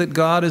believe that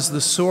God is the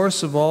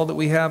source of all that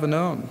we have and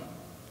own,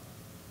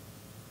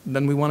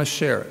 then we want to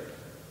share it.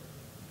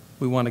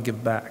 We want to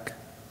give back.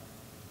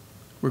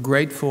 We're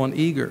grateful and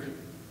eager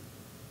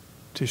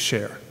to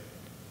share.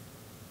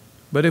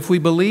 But if we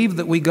believe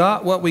that we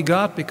got what we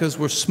got because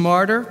we're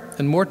smarter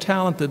and more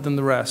talented than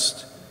the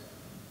rest,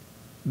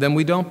 then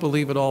we don't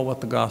believe at all what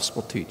the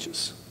gospel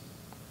teaches.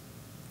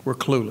 We're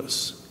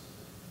clueless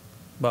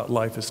about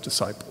life as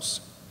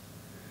disciples.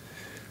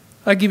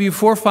 I give you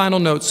 4 final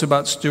notes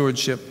about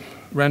stewardship,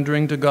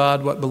 rendering to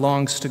God what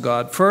belongs to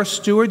God. First,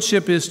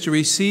 stewardship is to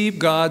receive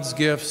God's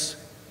gifts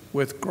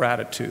with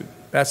gratitude.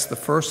 That's the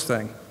first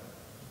thing.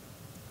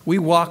 We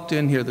walked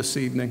in here this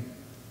evening.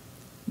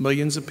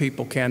 Millions of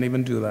people can't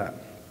even do that.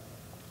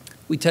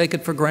 We take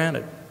it for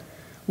granted.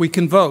 We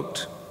can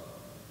vote,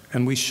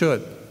 and we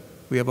should.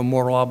 We have a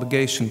moral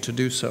obligation to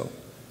do so.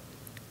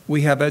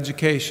 We have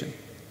education.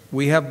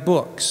 We have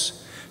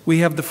books. We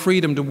have the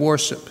freedom to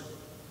worship.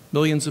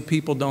 Millions of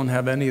people don't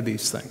have any of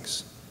these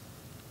things.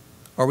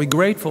 Are we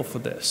grateful for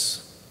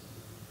this?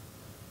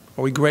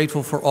 Are we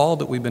grateful for all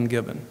that we've been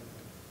given?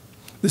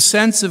 The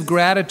sense of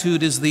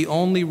gratitude is the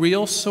only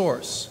real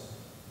source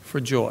for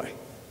joy.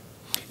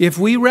 If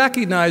we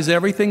recognize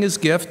everything as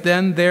gift,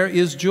 then there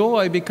is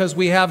joy because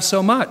we have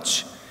so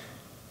much.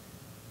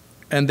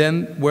 And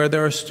then where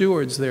there are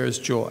stewards, there is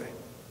joy.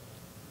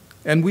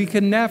 And we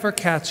can never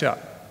catch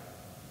up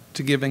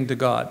to giving to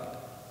God.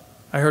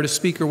 I heard a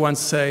speaker once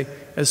say,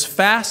 as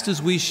fast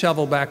as we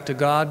shovel back to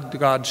God,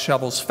 God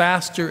shovels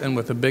faster and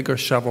with a bigger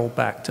shovel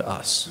back to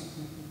us.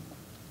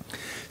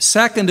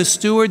 Second, a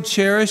steward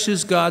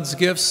cherishes God's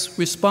gifts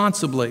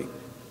responsibly.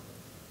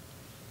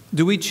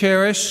 Do we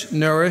cherish,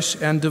 nourish,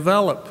 and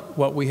develop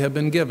what we have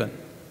been given?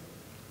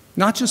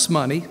 Not just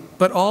money,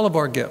 but all of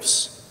our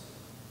gifts.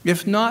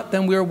 If not,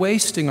 then we're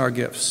wasting our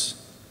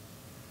gifts.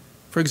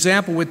 For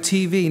example, with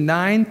TV,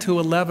 9 to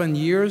 11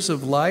 years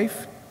of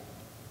life,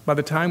 by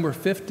the time we're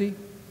 50,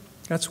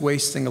 that's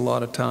wasting a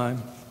lot of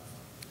time.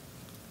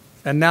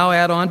 And now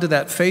add on to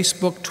that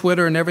Facebook,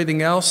 Twitter, and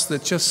everything else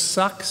that just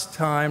sucks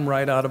time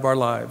right out of our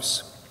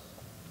lives.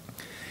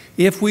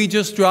 If we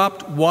just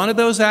dropped one of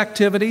those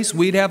activities,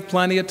 we'd have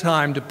plenty of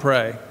time to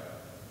pray,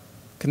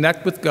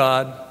 connect with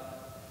God,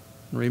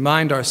 and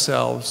remind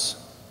ourselves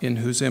in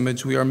whose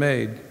image we are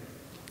made.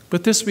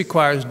 But this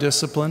requires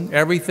discipline.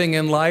 Everything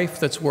in life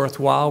that's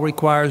worthwhile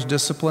requires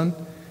discipline.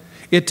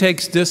 It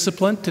takes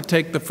discipline to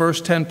take the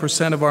first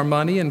 10% of our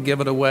money and give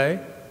it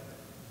away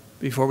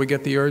before we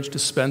get the urge to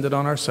spend it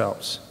on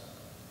ourselves.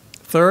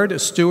 Third, a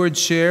steward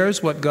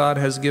shares what God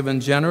has given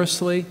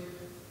generously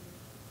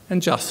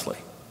and justly.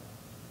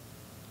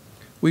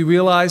 We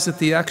realize that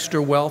the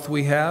extra wealth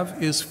we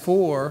have is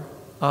for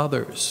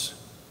others,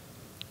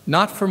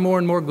 not for more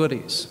and more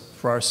goodies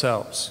for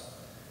ourselves.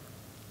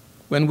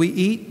 When we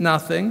eat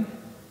nothing,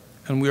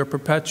 and we are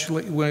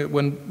perpetually,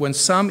 when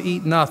some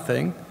eat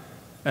nothing,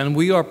 and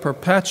we are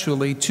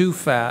perpetually too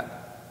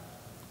fat,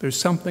 there's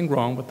something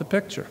wrong with the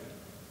picture.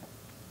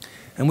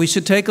 And we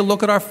should take a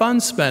look at our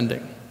fund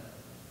spending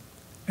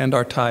and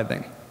our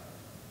tithing.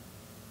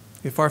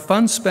 If our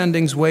fund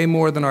spending's way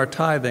more than our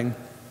tithing,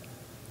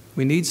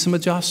 we need some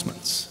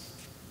adjustments.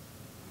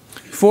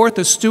 Fourth,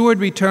 a steward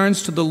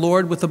returns to the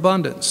Lord with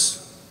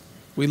abundance.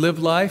 We live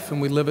life and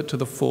we live it to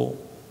the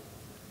full.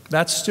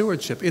 That's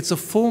stewardship. It's a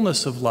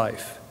fullness of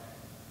life.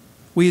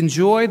 We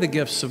enjoy the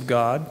gifts of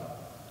God,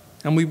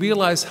 and we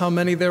realize how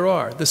many there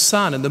are. The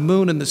sun and the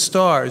moon and the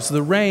stars,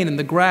 the rain and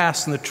the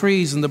grass and the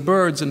trees and the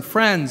birds and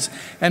friends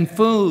and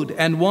food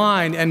and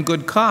wine and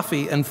good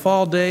coffee and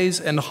fall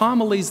days and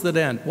homilies that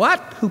end.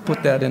 What? Who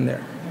put that in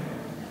there?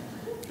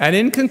 And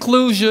in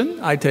conclusion,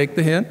 I take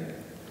the hint,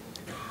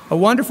 a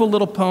wonderful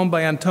little poem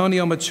by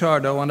Antonio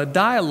Machado on a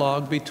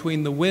dialogue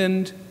between the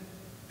wind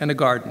and a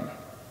garden.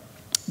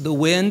 The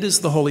wind is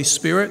the Holy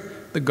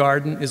Spirit, the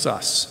garden is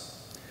us.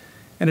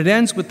 And it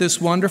ends with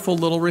this wonderful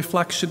little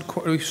reflection,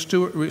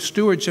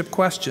 stewardship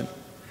question.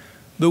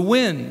 The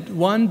wind,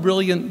 one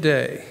brilliant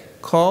day,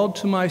 called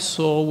to my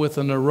soul with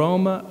an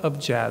aroma of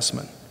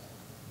jasmine.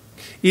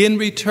 In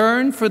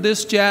return for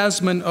this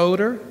jasmine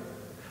odor,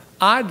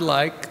 I'd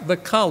like the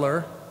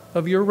color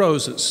of your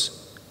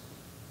roses.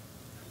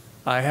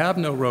 I have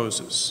no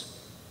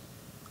roses.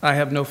 I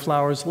have no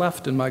flowers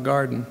left in my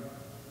garden.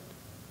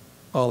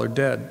 All are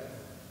dead.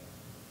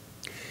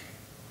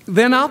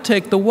 Then I'll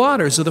take the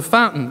waters of the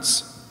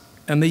fountains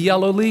and the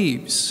yellow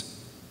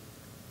leaves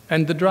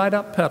and the dried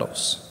up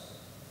petals.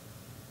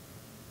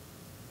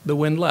 The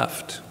wind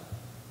left.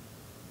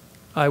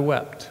 I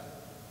wept.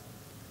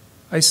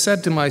 I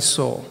said to my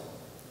soul,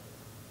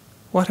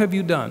 what have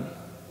you done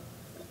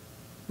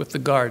with the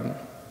garden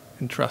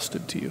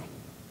entrusted to you?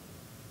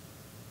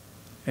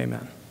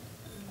 Amen.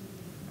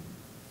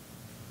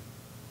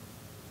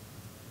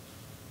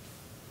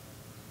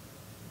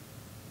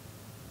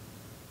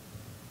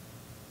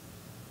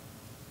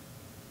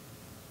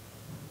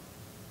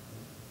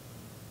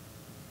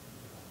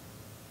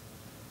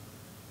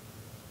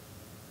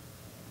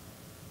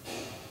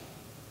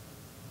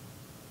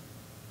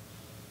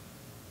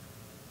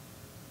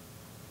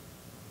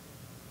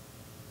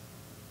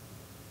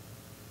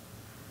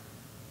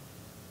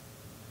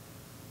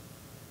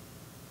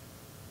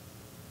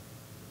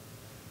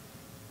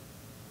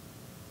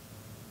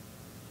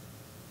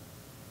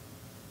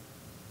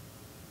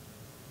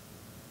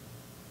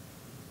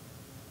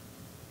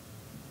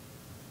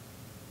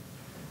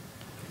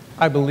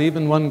 I believe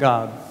in one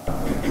God,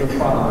 the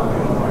Father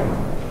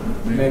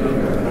Almighty, maker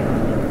of heaven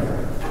and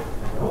earth,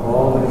 of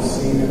all that is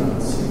seen and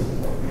unseen.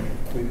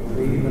 We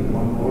believe in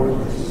one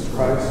Lord Jesus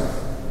Christ,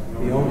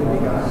 the only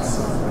begotten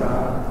Son of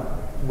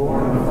God,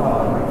 born of the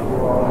Father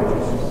before all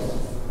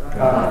ages,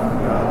 God from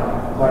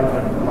God, light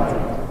from light,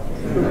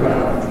 true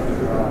God from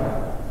true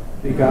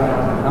God,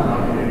 begotten and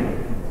not made,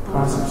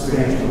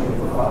 consubstantial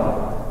with the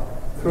Father.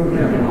 Through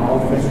him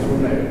all things were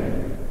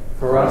made,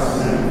 for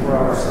us and for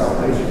our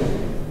salvation.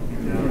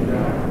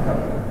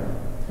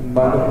 And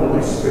by the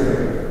Holy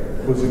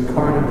Spirit was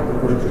incarnate of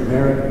the Virgin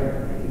Mary,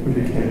 who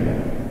became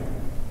man.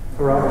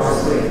 For our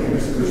sake he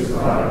was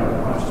crucified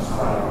under Pontius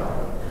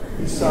Pilate.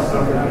 He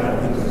suffered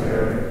and was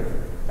buried,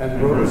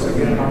 and rose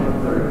again on the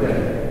third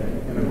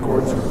day, in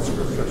accordance with the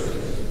Scriptures.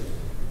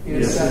 He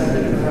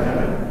ascended into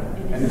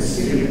heaven, and is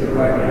seated at the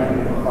right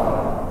hand of the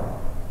Father.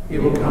 He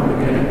will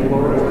come again in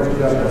glory to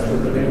judge the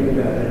living and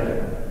the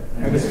dead,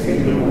 and his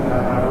kingdom will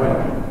have no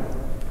end.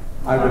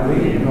 I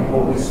believe in the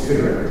Holy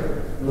Spirit,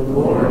 the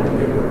Lord and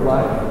giver of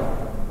life,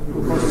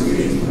 who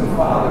proceeds from the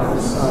Father and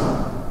the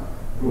Son,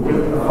 who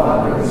with the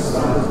Father and the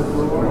Son is the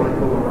Lord and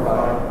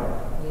glorified,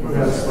 who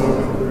has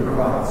spoken through the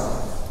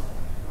prophets.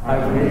 I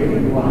believe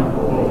in one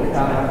holy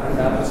Catholic and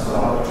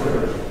Apostolic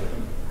Church.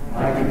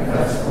 I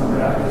confess one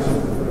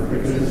baptism for the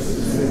forgiveness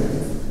of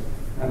sins,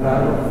 and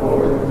I look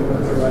forward to the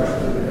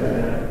resurrection of the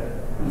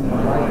dead and the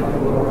life of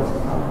the Lord to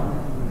come.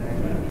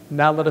 Amen.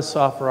 Now let us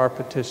offer our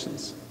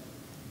petitions.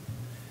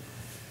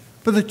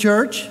 For the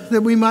church,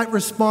 that we might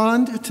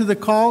respond to the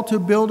call to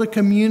build a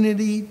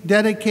community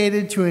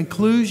dedicated to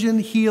inclusion,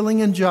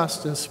 healing, and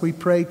justice, we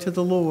pray to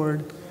the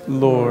Lord.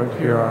 Lord,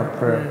 hear our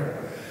prayer.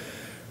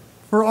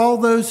 For all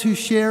those who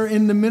share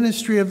in the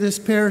ministry of this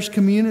parish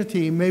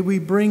community, may we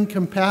bring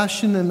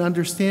compassion and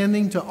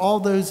understanding to all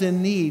those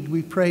in need,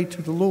 we pray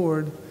to the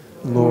Lord.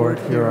 Lord,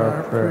 hear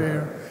our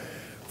prayer.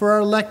 For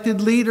our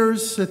elected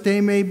leaders, that they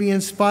may be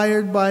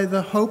inspired by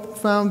the hope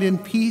found in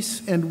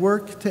peace and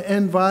work to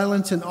end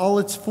violence in all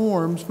its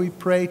forms, we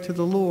pray to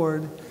the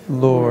Lord.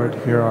 Lord,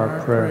 hear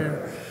our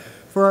prayer.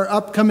 For our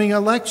upcoming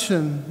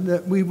election,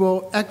 that we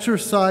will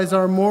exercise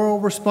our moral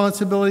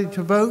responsibility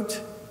to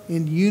vote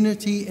in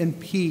unity and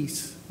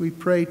peace, we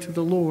pray to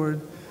the Lord.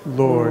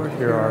 Lord,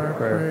 hear our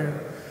prayer.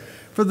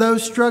 For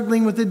those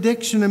struggling with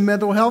addiction and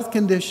mental health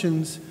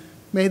conditions,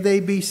 may they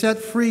be set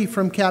free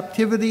from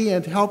captivity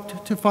and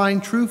helped to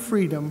find true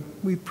freedom,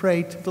 we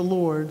pray to the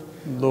Lord.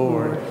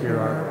 Lord, hear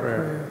our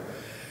prayer.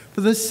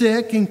 For the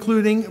sick,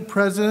 including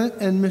President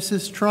and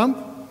Mrs.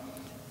 Trump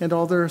and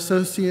all their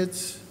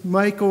associates,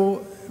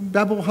 Michael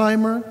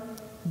Bebelheimer,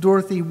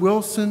 Dorothy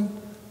Wilson,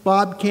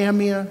 Bob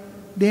Camia,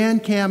 Dan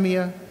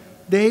Camia,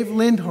 Dave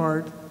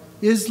Lindhart,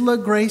 Isla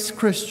Grace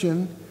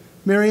Christian,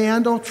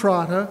 Marianne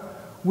Doltrata,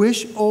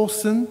 Wish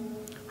Olson,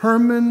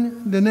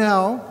 Herman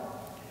Donnell,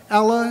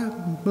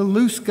 Ella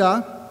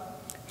Maluska,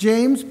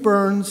 James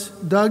Burns,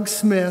 Doug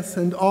Smith,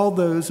 and all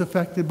those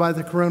affected by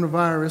the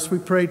coronavirus, we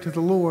pray to the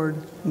Lord.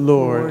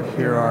 Lord,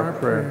 hear our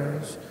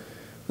prayers.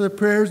 For the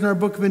prayers in our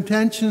book of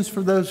intentions,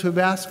 for those who have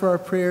asked for our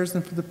prayers,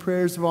 and for the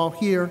prayers of all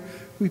here,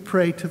 we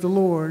pray to the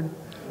Lord.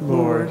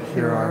 Lord,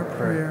 hear our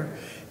prayer.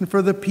 And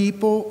for the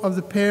people of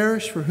the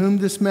parish for whom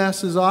this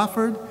Mass is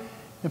offered,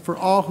 and for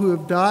all who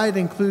have died,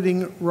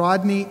 including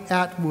Rodney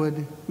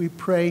Atwood, we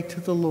pray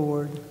to the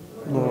Lord.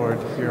 Lord,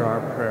 hear our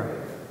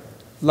prayer.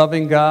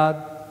 Loving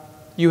God,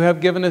 you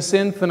have given us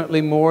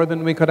infinitely more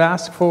than we could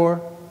ask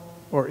for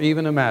or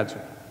even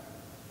imagine.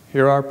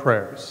 Hear our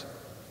prayers.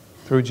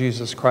 Through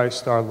Jesus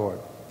Christ our Lord.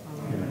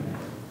 Amen.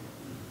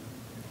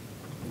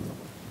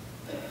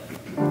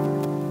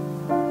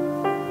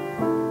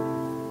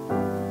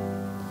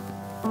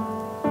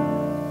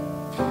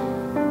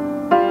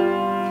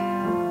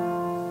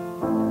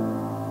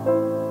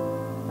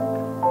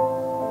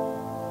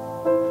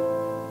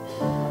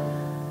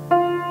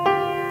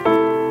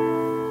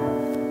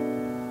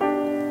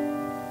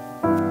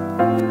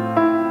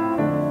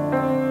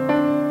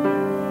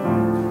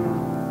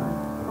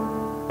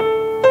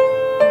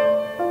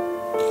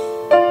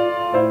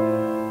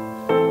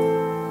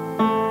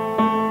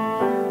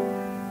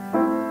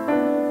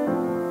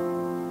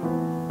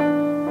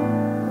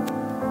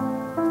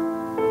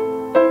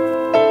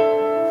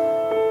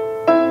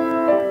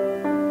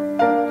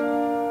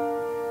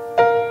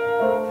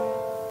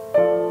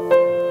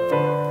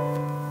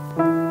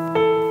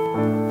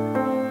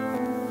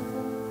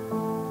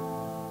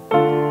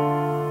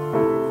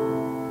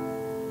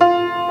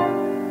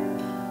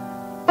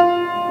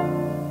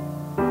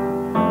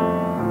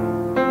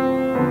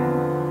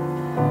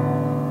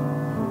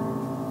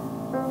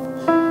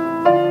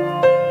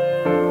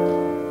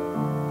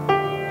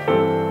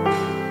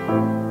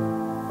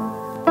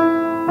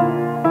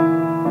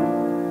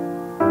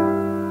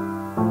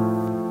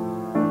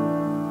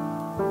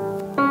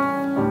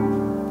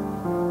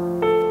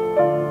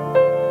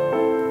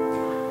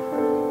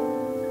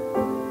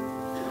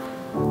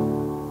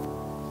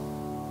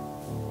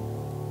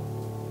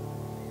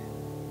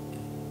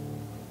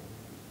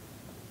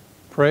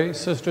 Pray,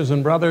 sisters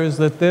and brothers,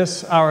 that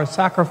this, our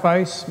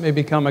sacrifice, may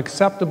become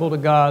acceptable to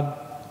God,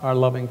 our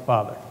loving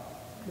Father.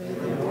 May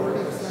the Lord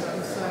accept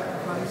the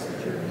sacrifice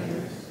at your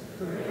hands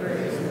for the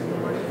praise and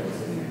glory of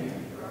his name,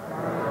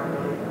 our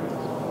Lord and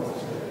all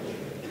his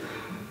church.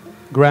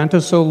 Grant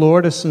us, O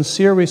Lord, a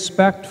sincere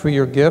respect for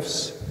your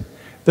gifts,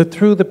 that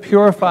through the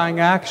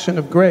purifying action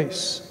of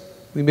grace,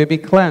 we may be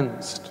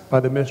cleansed by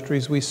the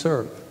mysteries we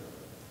serve.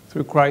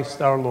 Through Christ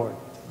our Lord.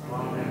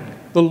 Amen.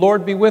 The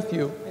Lord be with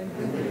you.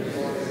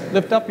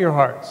 Lift up your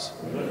hearts.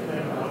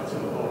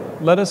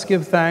 Let us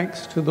give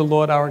thanks to the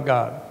Lord our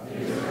God.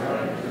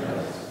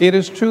 It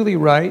is truly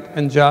right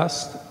and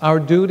just, our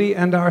duty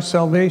and our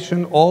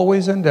salvation,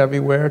 always and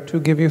everywhere, to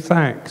give you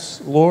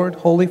thanks, Lord,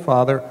 Holy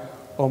Father,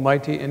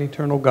 Almighty and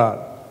eternal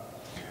God.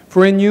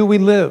 For in you we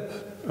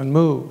live and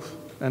move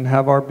and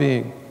have our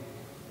being.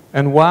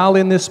 And while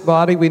in this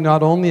body we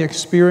not only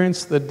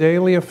experience the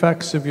daily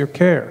effects of your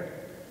care,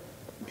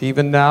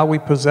 even now we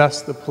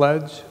possess the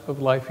pledge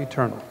of life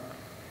eternal.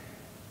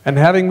 And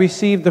having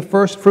received the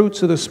first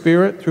fruits of the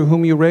Spirit, through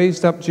whom you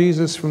raised up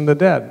Jesus from the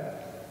dead,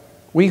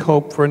 we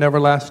hope for an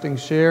everlasting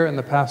share in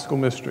the Paschal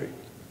mystery.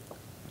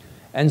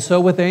 And so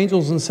with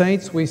angels and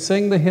saints we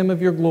sing the hymn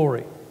of your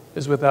glory,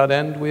 as without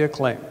end we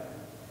acclaim.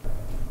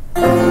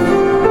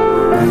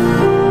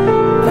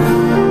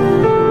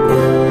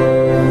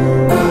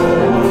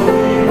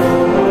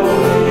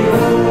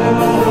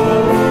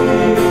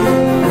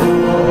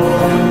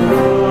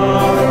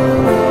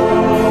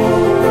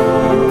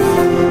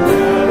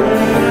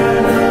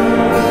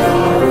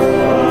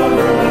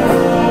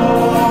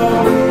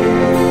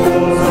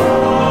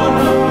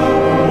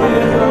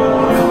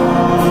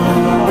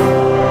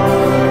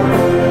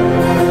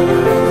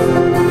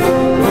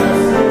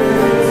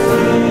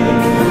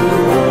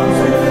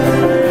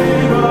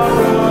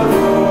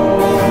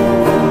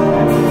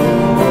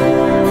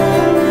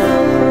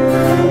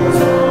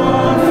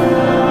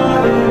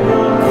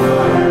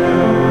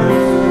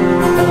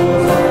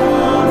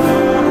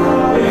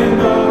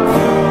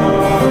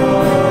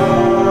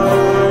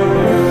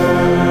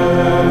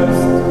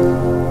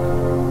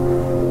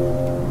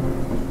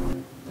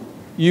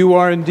 You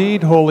are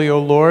indeed holy, O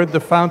Lord, the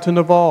fountain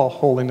of all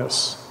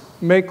holiness.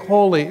 Make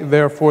holy,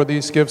 therefore,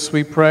 these gifts,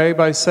 we pray,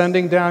 by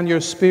sending down your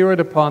Spirit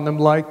upon them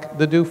like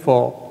the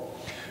dewfall,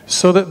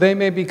 so that they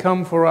may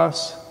become for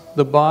us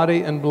the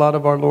body and blood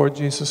of our Lord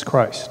Jesus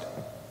Christ.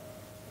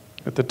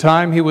 At the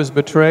time he was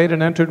betrayed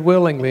and entered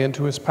willingly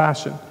into his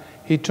passion,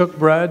 he took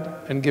bread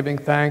and, giving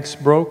thanks,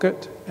 broke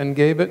it and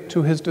gave it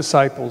to his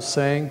disciples,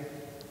 saying,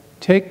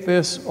 "Take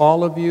this,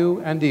 all of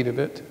you, and eat of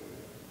it.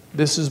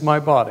 This is my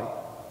body,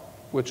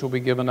 which will be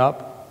given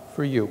up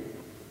for you."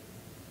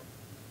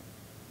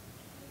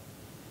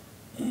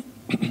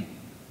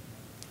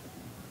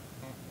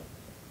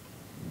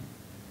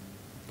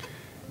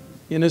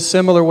 In a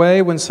similar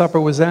way, when supper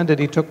was ended,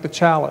 he took the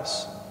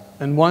chalice,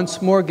 and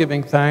once more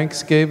giving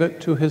thanks, gave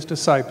it to his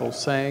disciples,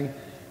 saying,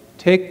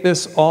 "Take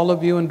this, all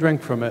of you, and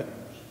drink from it.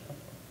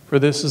 For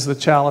this is the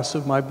chalice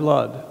of my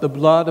blood, the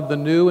blood of the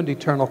new and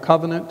eternal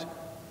covenant,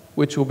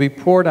 which will be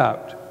poured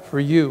out for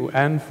you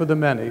and for the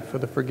many for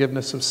the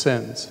forgiveness of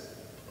sins.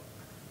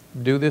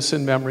 Do this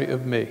in memory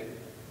of me."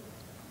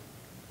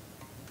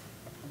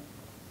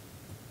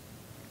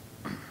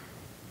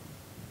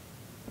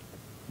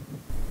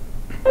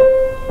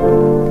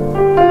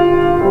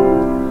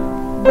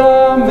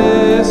 The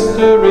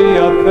mystery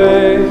of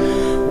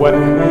faith, when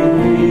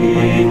we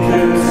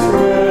can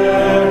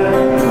swear,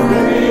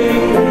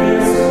 great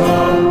is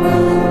come,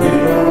 we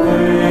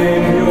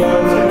proclaim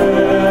your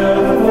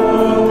death, O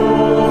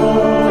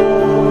Lord,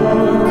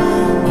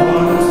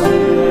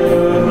 until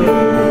you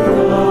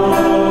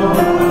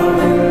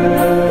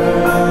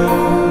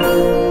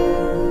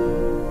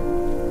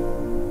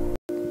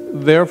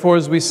come. Therefore,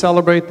 as we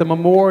celebrate the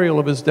memorial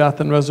of his death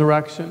and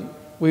resurrection,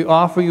 we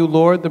offer you,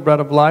 Lord, the bread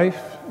of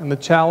life and the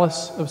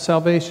chalice of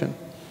salvation,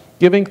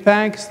 giving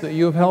thanks that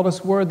you have held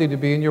us worthy to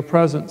be in your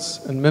presence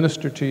and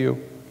minister to you.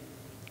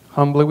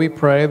 Humbly we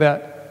pray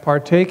that,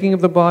 partaking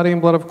of the body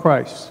and blood of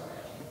Christ,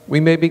 we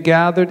may be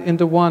gathered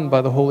into one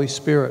by the Holy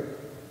Spirit.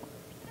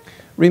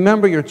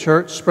 Remember your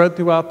church spread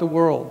throughout the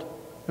world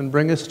and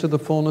bring us to the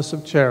fullness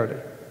of charity,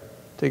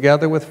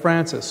 together with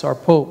Francis, our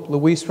Pope,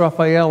 Luis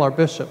Raphael, our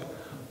Bishop,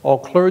 all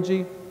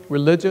clergy,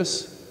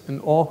 religious, and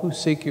all who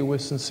seek you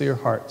with sincere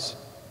hearts.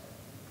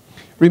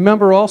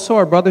 Remember also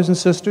our brothers and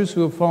sisters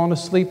who have fallen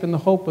asleep in the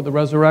hope of the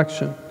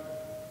resurrection,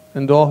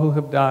 and all who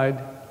have died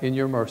in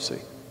your mercy.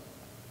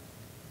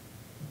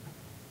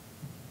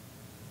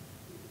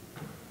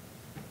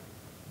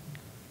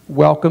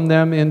 Welcome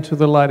them into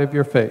the light of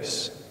your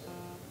face.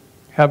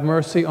 Have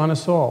mercy on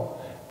us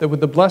all, that with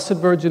the Blessed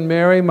Virgin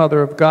Mary,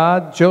 Mother of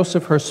God,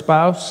 Joseph her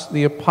spouse,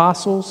 the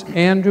apostles,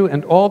 Andrew,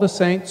 and all the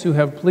saints who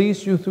have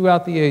pleased you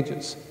throughout the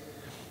ages,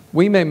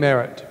 we may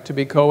merit to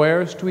be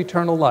co-heirs to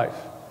eternal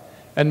life,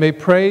 and may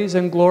praise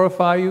and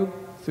glorify you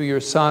through your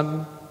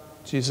Son,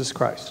 Jesus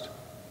Christ.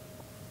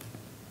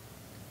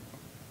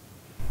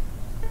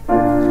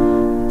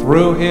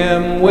 Through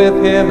him, with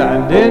him,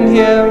 and in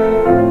him,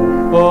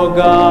 O O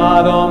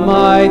God,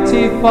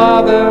 Almighty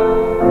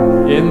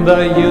Father, in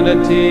the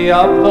unity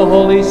of the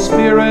Holy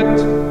Spirit,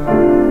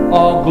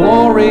 all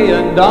glory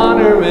and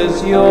honor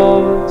is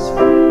yours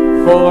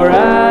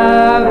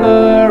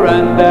forever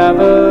and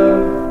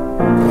ever.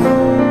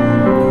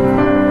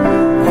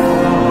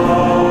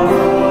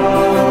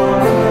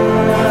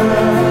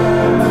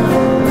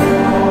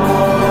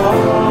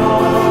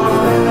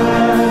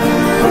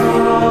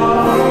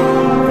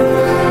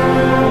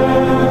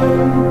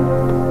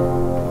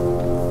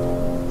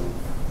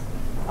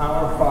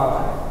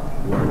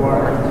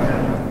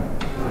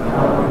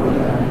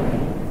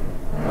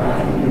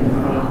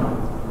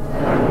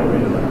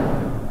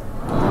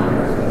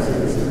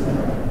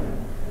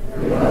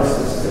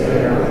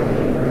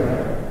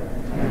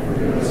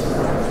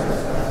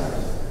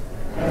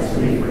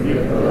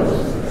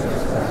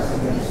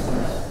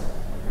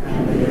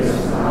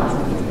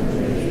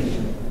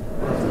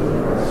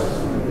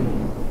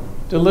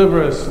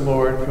 Deliver us,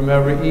 Lord, from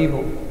every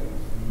evil.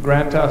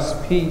 Grant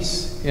us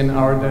peace in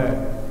our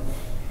day.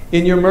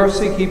 In your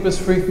mercy, keep us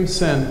free from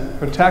sin.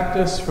 Protect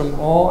us from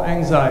all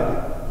anxiety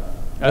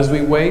as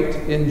we wait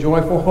in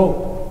joyful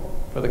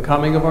hope for the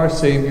coming of our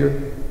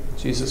Savior,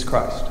 Jesus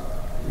Christ.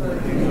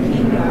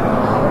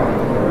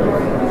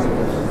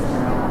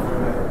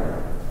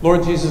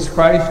 Lord Jesus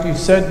Christ, you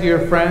said to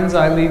your friends,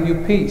 I leave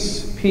you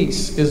peace.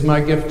 Peace is my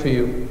gift to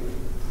you.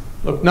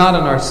 Look not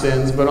on our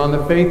sins, but on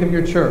the faith of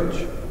your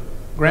church.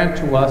 Grant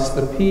to us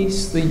the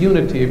peace, the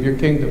unity of your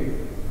kingdom,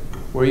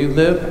 where you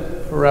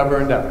live forever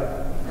and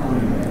ever.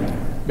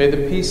 Amen. May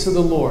the peace of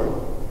the Lord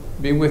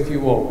be with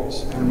you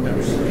always. Amen.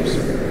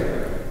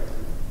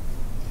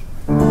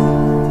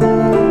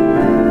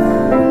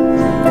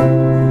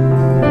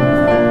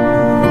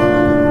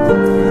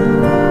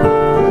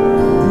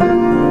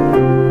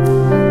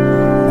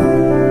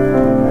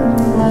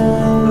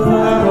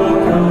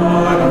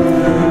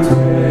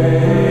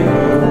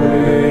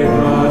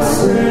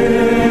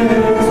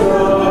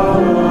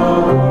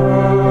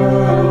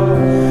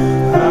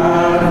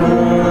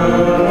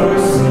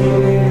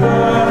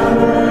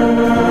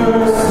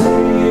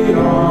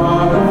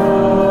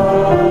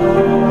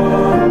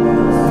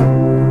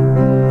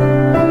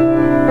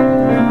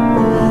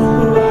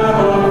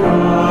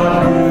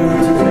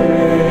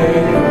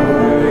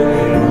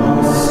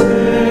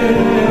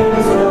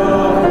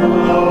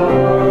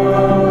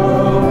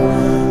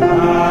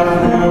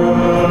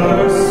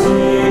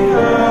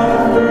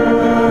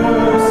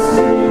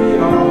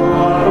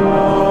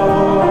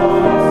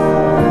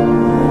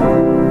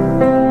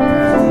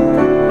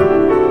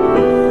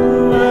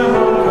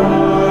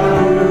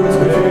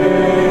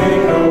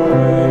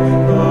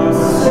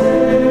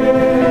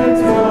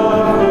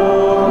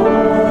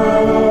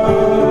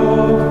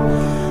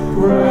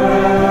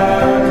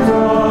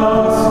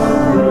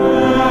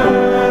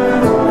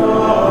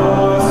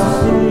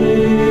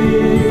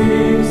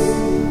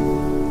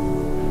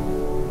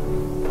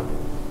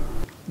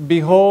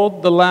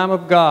 Behold the Lamb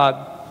of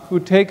God, who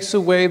takes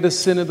away the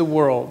sin of the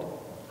world.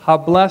 How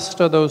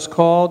blessed are those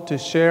called to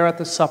share at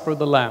the supper of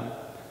the Lamb.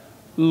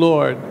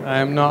 Lord, I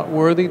am not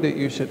worthy that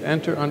you should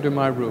enter under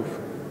my roof,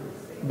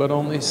 but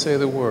only say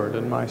the word,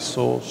 and my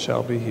soul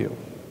shall be healed.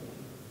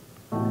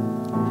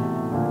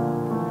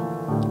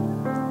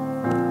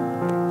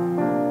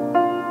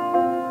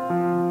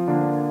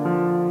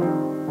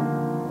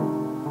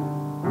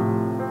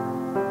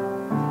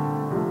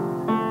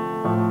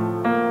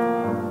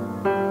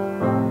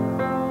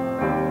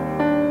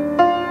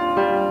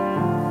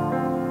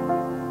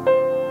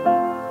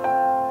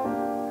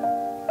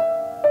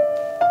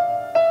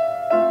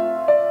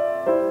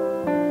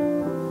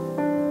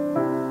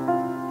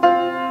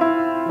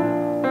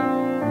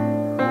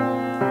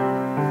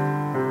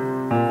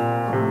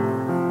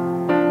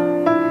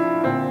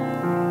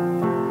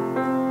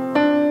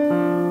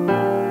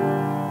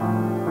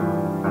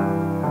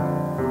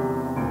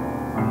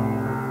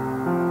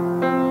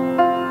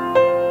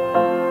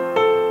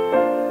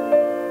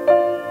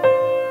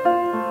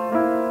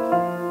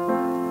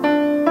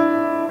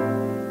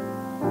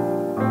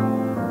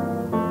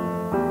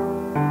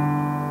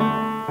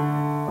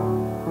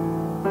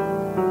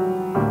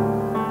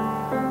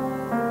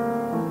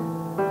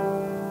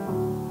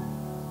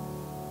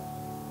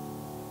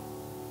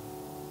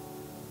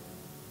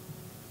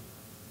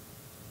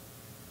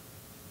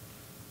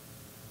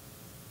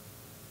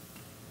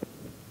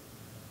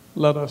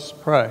 Let us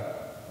pray.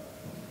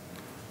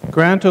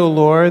 Grant, O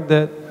Lord,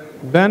 that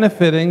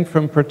benefiting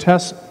from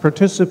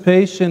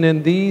participation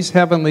in these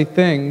heavenly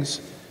things,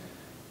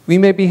 we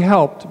may be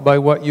helped by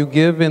what you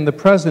give in the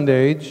present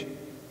age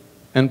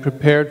and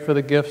prepared for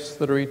the gifts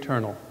that are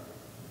eternal.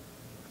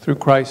 Through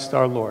Christ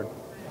our Lord.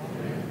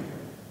 Amen.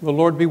 The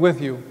Lord be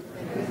with you.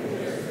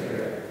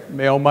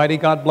 May Almighty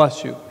God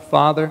bless you,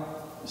 Father,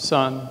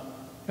 Son,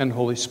 and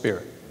Holy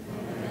Spirit.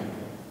 Amen.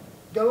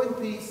 Go in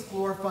peace,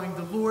 glorifying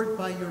the Lord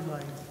by your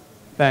life.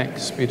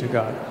 Thanks be to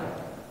God.